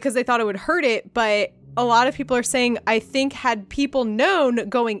 because they thought it would hurt it, but a lot of people are saying, I think had people known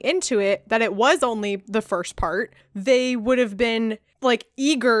going into it that it was only the first part, they would have been like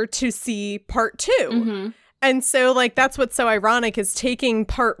eager to see part 2. Mm-hmm. And so like that's what's so ironic, is taking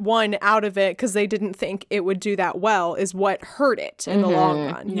part 1 out of it because they didn't think it would do that well is what hurt it in the long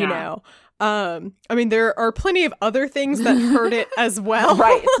run, you know? I mean, there are plenty of other things that hurt it as well.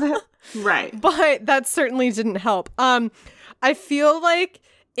 Right. Right. But that certainly didn't help. I feel like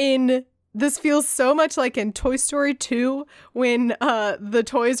this feels so much like in Toy Story 2 when the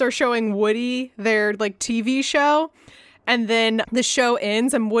toys are showing Woody their like TV show, and then the show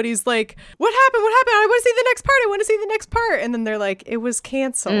ends and Woody's like, what happened? I want to see the next part. And then they're like, it was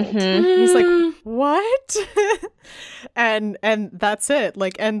canceled. Mm-hmm. And he's like, what? and that's it.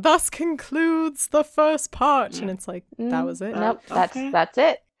 Like, and thus concludes the first part. And it's like, that was it. Nope. That's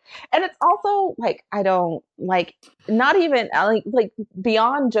it. And it's also like, I don't like, not even like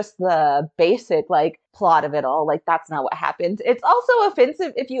beyond just the basic like plot of it all. Like that's not what happens. It's also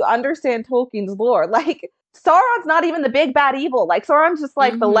offensive if you understand Tolkien's lore. Like Sauron's not even the big bad evil. Like Sauron's just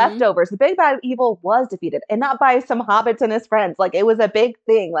like the leftovers. The big bad evil was defeated, and not by some hobbits and his friends. Like it was a big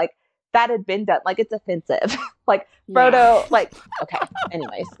thing. Like that had been done. Like it's offensive. Like Frodo. Like okay.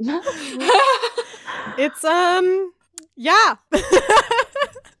 Anyways, it's yeah.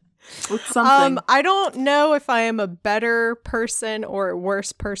 It's something. I don't know if I am a better person or a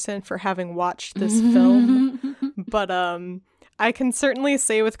worse person for having watched this film, but I can certainly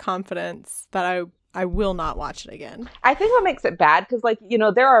say with confidence that I will not watch it again. I think what makes it bad, because like, you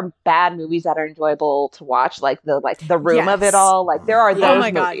know, there are bad movies that are enjoyable to watch, like the room of it all. Like there are those oh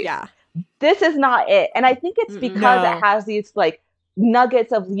my movies. God, yeah. This is not it. And I think it's because it has these like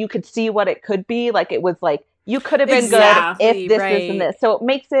nuggets of you could see what it could be. Like it was like, you could have been good if this, this, and this. So it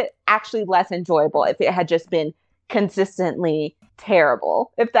makes it actually less enjoyable if it had just been consistently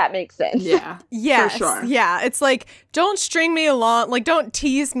terrible, if that makes sense. Yeah. Yes. For sure. Yeah. It's like, don't string me along. Like, don't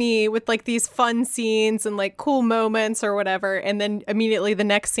tease me with like these fun scenes and like cool moments or whatever. And then immediately the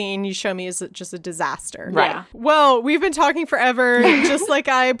next scene you show me is just a disaster. Right. Yeah. Well, we've been talking forever, just like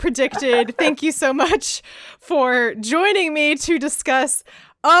I predicted. Thank you so much for joining me to discuss,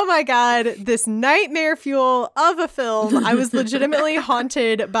 oh my God, this nightmare fuel of a film. I was legitimately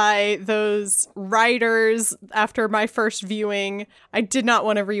haunted by those writers after my first viewing. I did not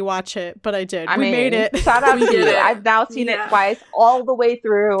want to rewatch it, but I did. We made it. Shout out to you. I've now seen it twice, all the way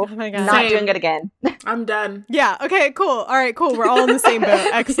through. Oh my God. Not doing it again. I'm done. Yeah. Okay, cool. All right, cool. We're all in the same boat.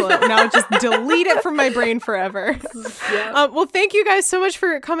 Excellent. Now just delete it from my brain forever. Yeah. Well, thank you guys so much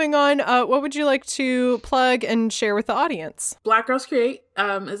for coming on. What would you like to plug and share with the audience? Black Girls Create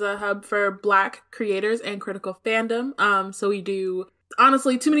is a hub for Black creators and critical fandom. So we do,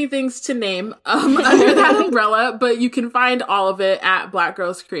 honestly, too many things to name under that umbrella, but you can find all of it at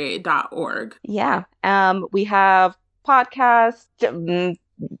blackgirlscreate.org. Yeah. We have podcasts.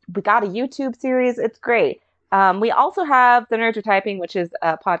 We got a YouTube series. It's great. We also have The Nerds Are Typing, which is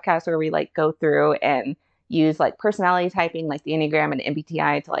a podcast where we like go through and use like personality typing, like the Enneagram and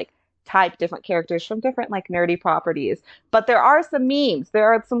MBTI, to like type different characters from different like nerdy properties. But there are some memes.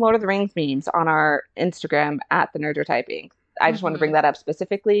 There are some Lord of the Rings memes on our Instagram at The Nerds Are Typing. I just want to bring that up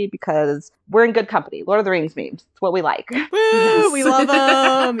specifically because we're in good company. Lord of the Rings memes. It's what we like. Woo! We love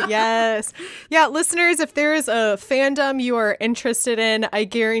them. Yes. Yeah, listeners, if there's a fandom you are interested in, I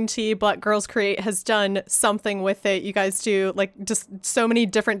guarantee Black Girls Create has done something with it. You guys do like just so many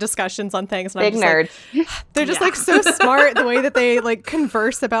different discussions on things. And Big nerds. Like, they're just like so smart the way that they like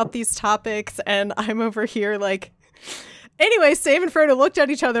converse about these topics. And I'm over here like, anyway, Sam and Frodo looked at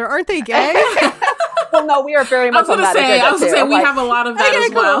each other. Aren't they gay? Well, no, we are very much on that agenda. I was going to say, we have a lot of that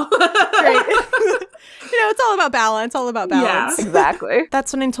as well. Great. It's all about balance. Yeah, exactly.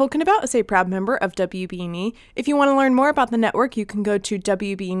 That's What I'm Talking About is a proud member of WBE. If you want to learn more about the network, you can go to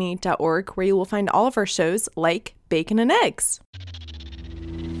WBE.org, where you will find all of our shows like Bacon and Eggs.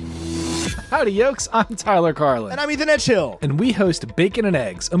 Howdy, yokes. I'm Tyler Carlin. And I'm Ethan Edgehill. And we host Bacon and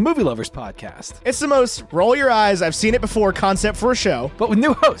Eggs, a movie lovers podcast. It's the most roll your eyes, I've seen it before concept for a show. But with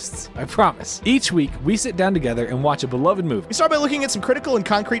new hosts, I promise. Each week, we sit down together and watch a beloved movie. We start by looking at some critical and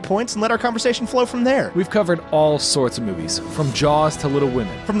concrete points and let our conversation flow from there. We've covered all sorts of movies, from Jaws to Little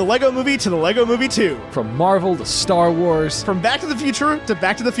Women. From the Lego Movie to the Lego Movie 2. From Marvel to Star Wars. From Back to the Future to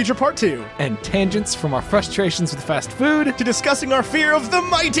Back to the Future Part 2. And tangents from our frustrations with fast food to discussing our fear of the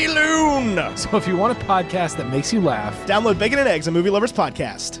mighty loon. So if you want a podcast that makes you laugh, download Bacon and Eggs, a movie lovers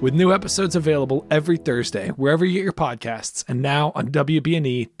podcast. With new episodes available every Thursday, wherever you get your podcasts, and now on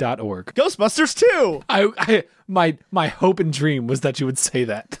WBNE.org. Ghostbusters 2! My hope and dream was that you would say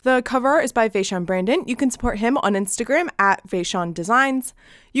that. The cover art is by Vaishon Brandon. You can support him on Instagram at Vaishon Designs.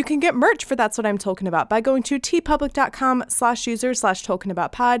 You can get merch for That's What I'm Talking About by going to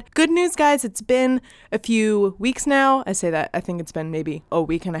tpublic.com/user/talkingaboutpod. Good news, guys. It's been a few weeks now. I say that, I think it's been maybe a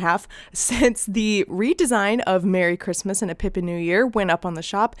week and a half since the redesign of Merry Christmas and A Pip in New Year went up on the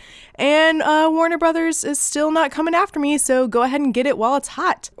shop. And Warner Brothers is still not coming after me, so go ahead and get it while it's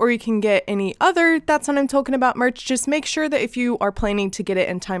hot. Or you can get any other That's What I'm Talking About merch. Just make sure that if you are planning to get it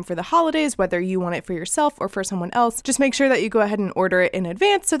in time for the holidays, whether you want it for yourself or for someone else, just make sure that you go ahead and order it in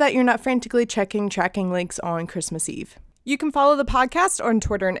advance so that you're not frantically checking tracking links on Christmas Eve. You can follow the podcast on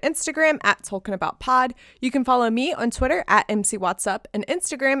Twitter and Instagram at TalkinAboutPod. You can follow me on Twitter at MCWhatsup and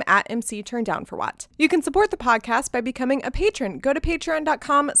Instagram at MCTurndownForWhat. You can support the podcast by becoming a patron. Go to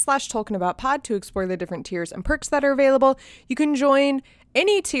patreon.com/TalkinAboutPod to explore the different tiers and perks that are available. You can join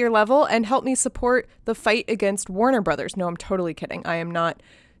any tier level and help me support the fight against Warner Brothers. No, I'm totally kidding. I am not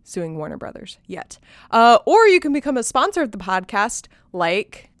suing Warner Brothers yet. Or you can become a sponsor of the podcast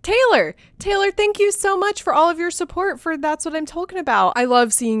like Taylor. Taylor, thank you so much for all of your support for That's What I'm Talking About. I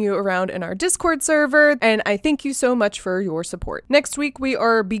love seeing you around in our Discord server, and I thank you so much for your support. Next week, we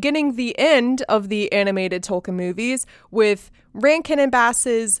are beginning the end of the animated Tolkien movies with Rankin and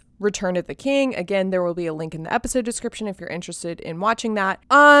Bass's Return of the King. Again, there will be a link in the episode description if you're interested in watching that.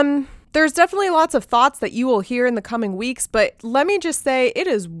 There's definitely lots of thoughts that you will hear in the coming weeks, but let me just say it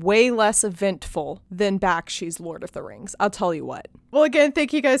is way less eventful than Bakshi's Lord of the Rings. I'll tell you what. Well, again,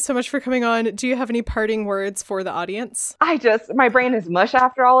 thank you guys so much for coming on. Do you have any parting words for the audience? My brain is mush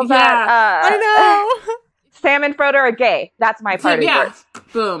after all of that. I know. Sam and Frodo are gay. That's my parting words.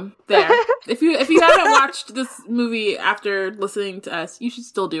 Boom. There. If you haven't watched this movie after listening to us, you should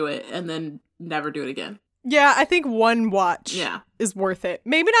still do it and then never do it again. Yeah, I think one watch is worth it.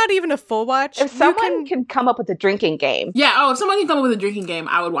 Maybe not even a full watch. If someone can come up with a drinking game. Yeah, if someone can come up with a drinking game,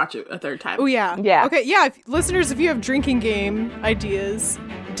 I would watch it a third time. Oh, yeah. Yeah. Okay, yeah, listeners, if you have drinking game ideas,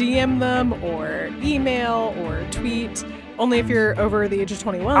 DM them or email or tweet. Only if you're over the age of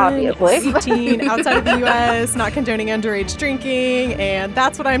 21, obviously. 18, outside of the U.S., not condoning underage drinking, and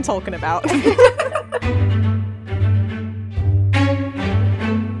that's what I'm talking about.